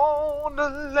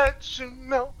wanna let you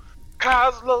know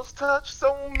Cosmos touched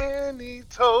so many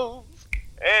toes,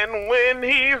 and when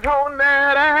he's on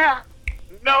that ass,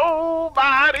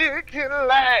 nobody can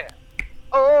laugh.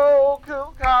 Oh,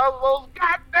 'cause Cosmos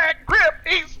got that grip,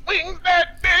 he swings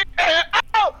that big and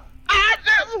oh, I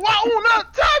just wanna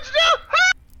touch you.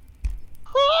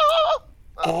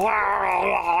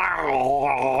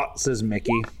 Says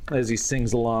Mickey as he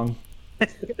sings along.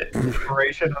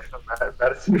 Inspiration of the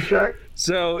medicine check.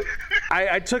 So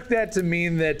I took that to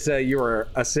mean that you were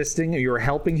assisting, you were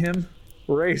helping him,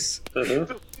 Race. I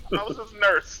was his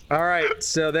nurse. All right,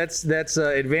 so that's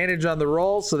advantage on the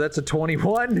roll, so that's a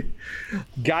 21.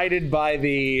 Guided by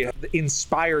the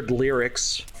inspired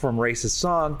lyrics from Race's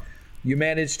song, you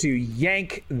manage to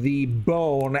yank the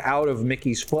bone out of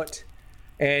Mickey's foot,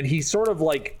 and he sort of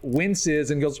like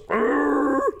winces and goes,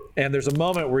 "Arr!" And there's a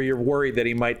moment where you're worried that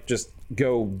he might just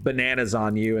go bananas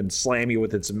on you and slam you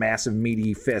with its massive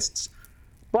meaty fists.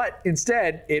 But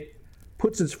instead, it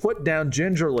puts its foot down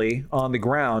gingerly on the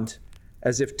ground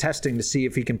as if testing to see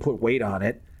if he can put weight on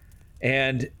it.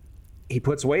 And he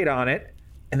puts weight on it,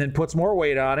 and then puts more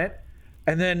weight on it,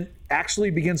 and then actually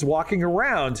begins walking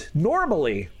around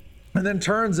normally, and then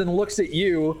turns and looks at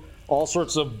you, all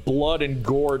sorts of blood and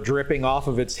gore dripping off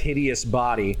of its hideous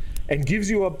body, and gives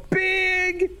you a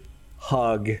big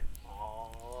hug.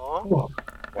 Well,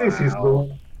 this is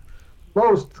the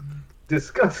most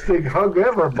disgusting hug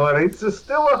ever, but it's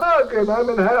still a hug, and I'm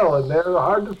in hell, and they're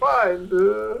hard to find.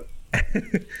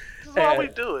 This is why we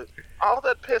do it. All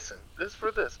that pissing is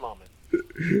for this moment.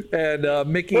 And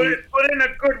Mickey... Put in a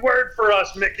good word for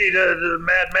us, Mickey, to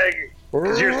Mad Maggie.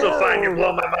 Because you're so fine, you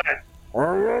blow my mind.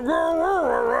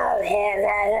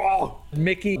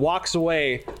 Mickey walks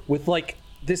away with like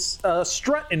this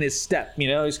strut in his step,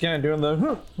 he's kind of doing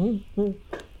the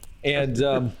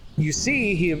and you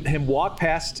see him walk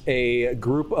past a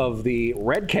group of the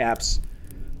Redcaps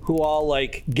who all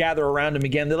like gather around him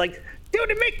again. They're like, "Do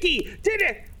the Mickey! Do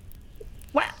the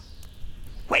what?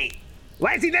 Wait,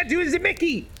 why is he not doing the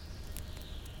Mickey?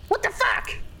 What the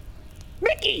fuck?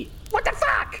 Mickey, what the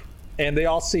fuck?" And they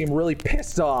all seem really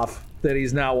pissed off that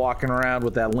he's not walking around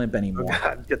with that limp anymore. Oh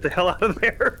God, get the hell out of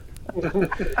there.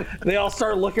 They all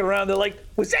start looking around. They're like,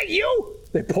 "Was that you?"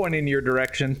 They point in your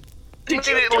direction. Did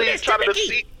you do this to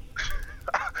Mickey?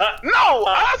 No,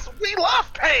 us, we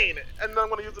love pain. And then I'm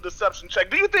going to use a deception check.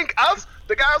 Do you think us,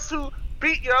 the guys who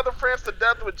beat your other friends to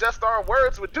death with just our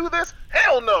words, would do this?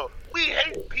 Hell no. We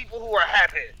hate people who are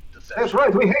happy. Deception. That's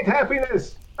right, we hate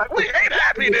happiness. We hate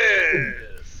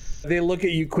happiness. They look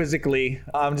at you quizzically.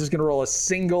 I'm just going to roll a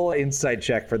single insight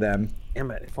check for them.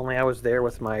 Damn it, if only I was there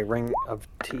with my ring of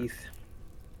teeth.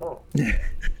 Oh.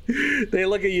 They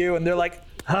look at you and they're like,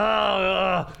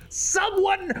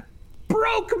 someone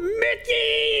broke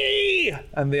Mickey!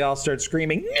 And they all start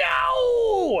screaming,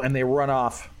 "No!" And they run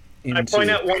off. I point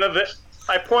at one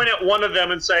of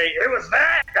them and say, "It was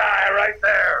that guy right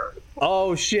there."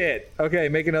 Oh shit. Okay,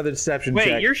 make another deception Wait,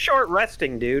 check. you're short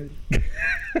resting, dude.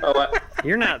 Oh,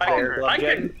 You're not there,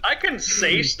 I can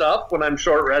say stuff when I'm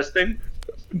short resting.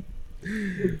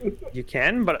 You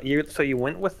can, but you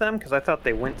went with them because I thought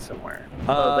they went somewhere.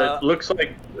 That looks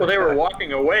like they were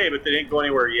walking away, but they didn't go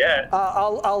anywhere yet.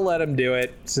 I'll let him do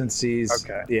it since he's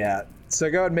Okay. Yeah. So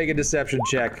go ahead and make a deception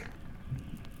check.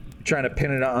 Trying to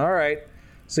pin it on. All right.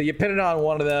 So you pin it on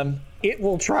one of them. It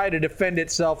will try to defend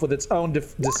itself with its own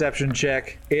deception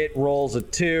check. It rolls a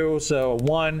 2, so a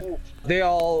 1. They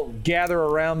all gather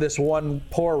around this one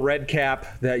poor red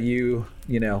cap that you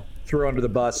threw under the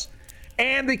bus,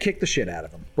 and they kick the shit out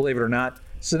of him, believe it or not.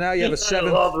 So now you have a 7th.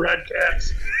 I love red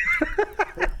caps.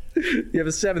 You have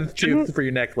a 7th tooth for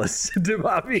your necklace,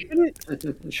 Bobby.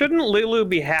 Shouldn't Lulu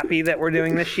be happy that we're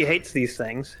doing this? She hates these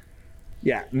things.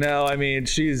 Yeah, no, I mean,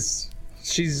 she's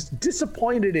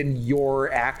disappointed in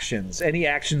your actions, any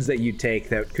actions that you take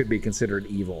that could be considered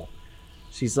evil.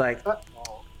 She's like,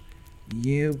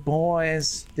 you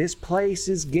boys, this place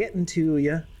is getting to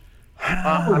you.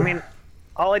 I mean,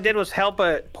 all I did was help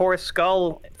a poor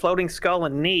floating skull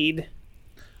in need.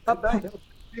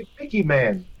 Big Mickey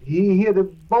man. He had a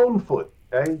bone foot.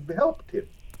 I helped him.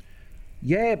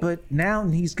 Yeah, but now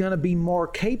he's gonna be more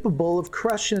capable of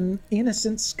crushing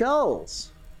innocent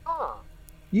skulls.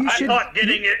 You I thought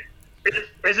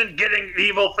isn't getting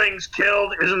evil things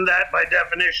killed, isn't that by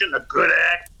definition a good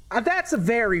act? That's a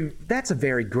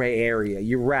very gray area.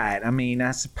 You're right. I mean,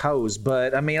 I suppose,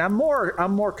 but I mean, I'm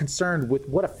more concerned with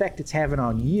what effect it's having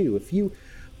on you. If you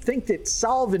think that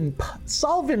solving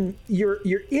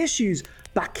your issues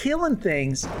by killing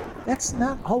things, that's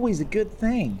not always a good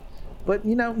thing. But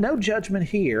no judgment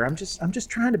here. I'm just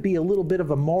trying to be a little bit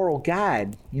of a moral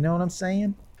guide. You know what I'm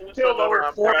saying? Killed over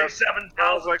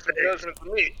 47,000 judgment to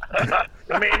me.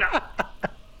 I mean,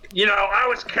 I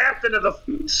was captain of the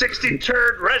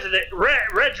 63rd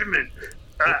Regiment.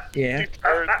 Yeah.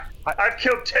 I've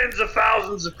killed tens of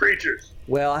thousands of creatures.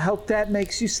 Well, I hope that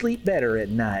makes you sleep better at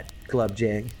night,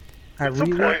 Clubjag. I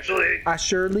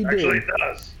surely do. Actually, it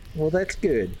does. Well, that's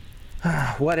good.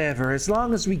 Whatever. As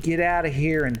long as we get out of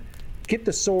here and get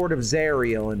the sword of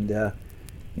Zariel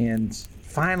and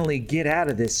finally get out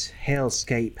of this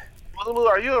hellscape. Lulu,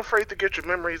 are you afraid to get your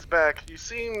memories back? You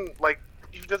seem like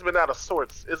you've just been out of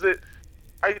sorts.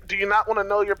 Do you not want to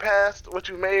know your past, what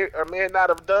you may or may not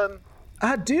have done?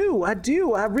 I do. I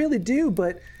really do.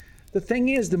 But the thing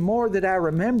is, the more that I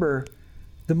remember,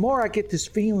 the more I get this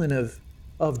feeling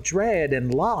of dread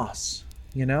and loss,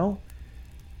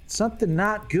 Something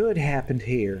not good happened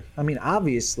here. I mean,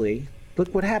 obviously,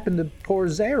 look what happened to poor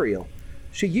Zariel.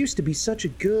 She used to be such a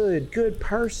good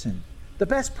person. The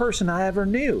best person I ever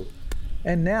knew.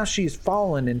 And now she's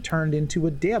fallen and turned into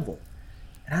a devil.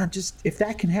 And if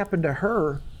that can happen to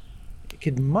her, it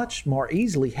could much more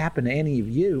easily happen to any of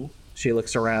you. She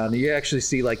looks around. You actually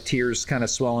see like tears kind of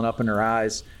swelling up in her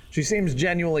eyes. She seems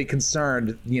genuinely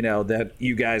concerned, that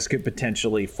you guys could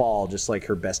potentially fall just like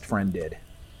her best friend did.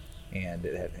 And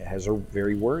it has her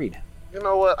very worried. You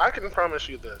know what? I can promise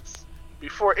you this.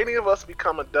 Before any of us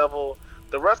become a devil,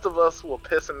 the rest of us will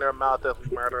piss in their mouth as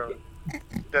we murder them.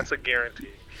 That's a guarantee.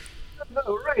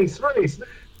 No, race. That's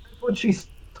what she's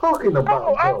talking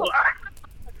about.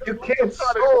 You can't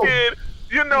solve... Kid.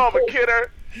 You know I'm a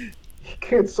kidder. You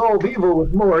can't solve evil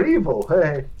with more evil,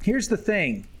 hey. Here's the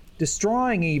thing.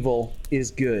 Destroying evil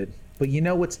is good. But you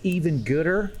know what's even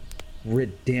gooder?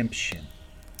 Redemption.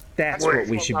 That's what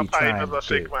we should be trying to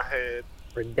shake do. My head.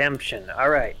 Redemption. All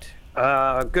right.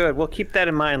 Good. We'll keep that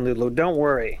in mind, Lulu. Don't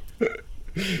worry.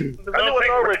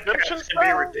 Redemption can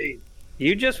be redeemed.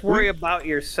 You just worry about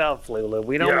yourself, Lulu.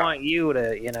 We don't want you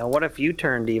to, what if you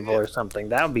turned evil or something?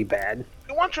 That would be bad.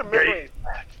 You want your memories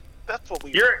back. That's what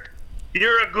we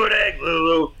You're a good egg,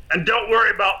 Lulu. And don't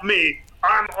worry about me.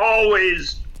 I'm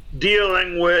always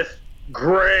dealing with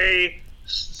gray,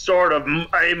 sort of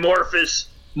amorphous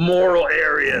moral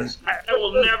areas. I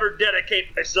will never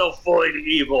dedicate myself fully to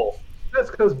evil.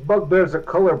 That's because bugbears are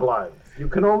colorblind. You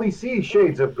can only see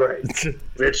shades of gray.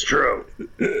 It's true.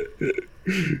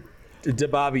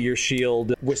 Bobby, your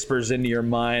shield whispers into your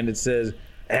mind. It says,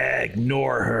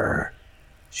 Ignore her.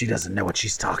 She doesn't know what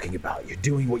she's talking about. You're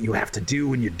doing what you have to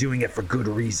do, and you're doing it for good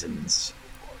reasons.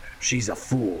 She's a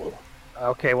fool.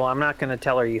 Okay, well, I'm not going to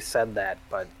tell her you said that,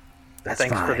 but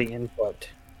thanks for the input.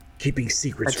 Keeping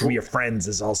secrets from your friends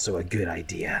is also a good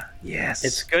idea. Yes.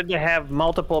 It's good to have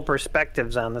multiple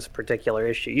perspectives on this particular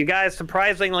issue. You guys,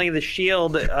 surprisingly, the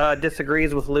Shield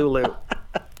disagrees with Lulu.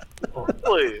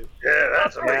 Please. Yeah,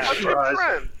 that's a big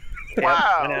surprise.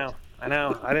 Wow. I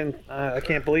know. I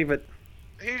can't believe it.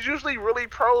 he's usually really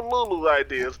pro Lulu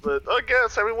ideas, but I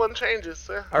guess everyone changes.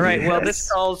 Yeah. All right. Well, this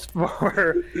calls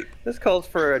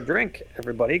for a drink.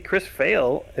 Everybody, Chris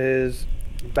Fail is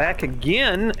back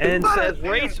again and says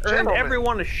race earned gentlemen.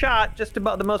 everyone a shot. Just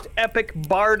about the most epic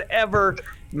bard ever.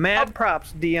 Mad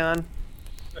props, Dion.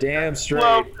 Damn straight.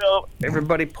 Well,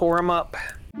 Everybody, pour him up.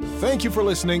 Thank you for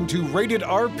listening to Rated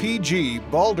RPG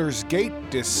Baldur's Gate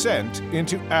Descent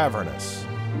into Avernus.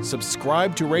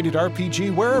 Subscribe to Rated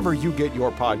RPG wherever you get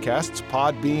your podcasts: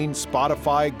 Podbean,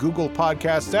 Spotify, Google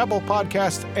Podcasts, Apple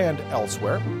Podcasts, and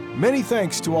elsewhere. Many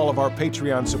thanks to all of our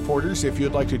Patreon supporters. If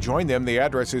you'd like to join them, the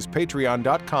address is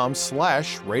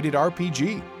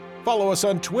patreon.com/ratedrpg. Follow us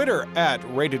on Twitter at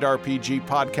Rated RPG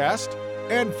Podcast.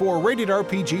 And for Rated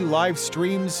RPG live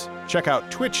streams, check out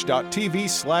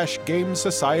twitch.tv/Game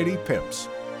Society Pimps.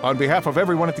 On behalf of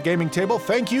everyone at the gaming table,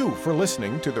 thank you for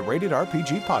listening to the Rated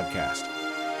RPG Podcast.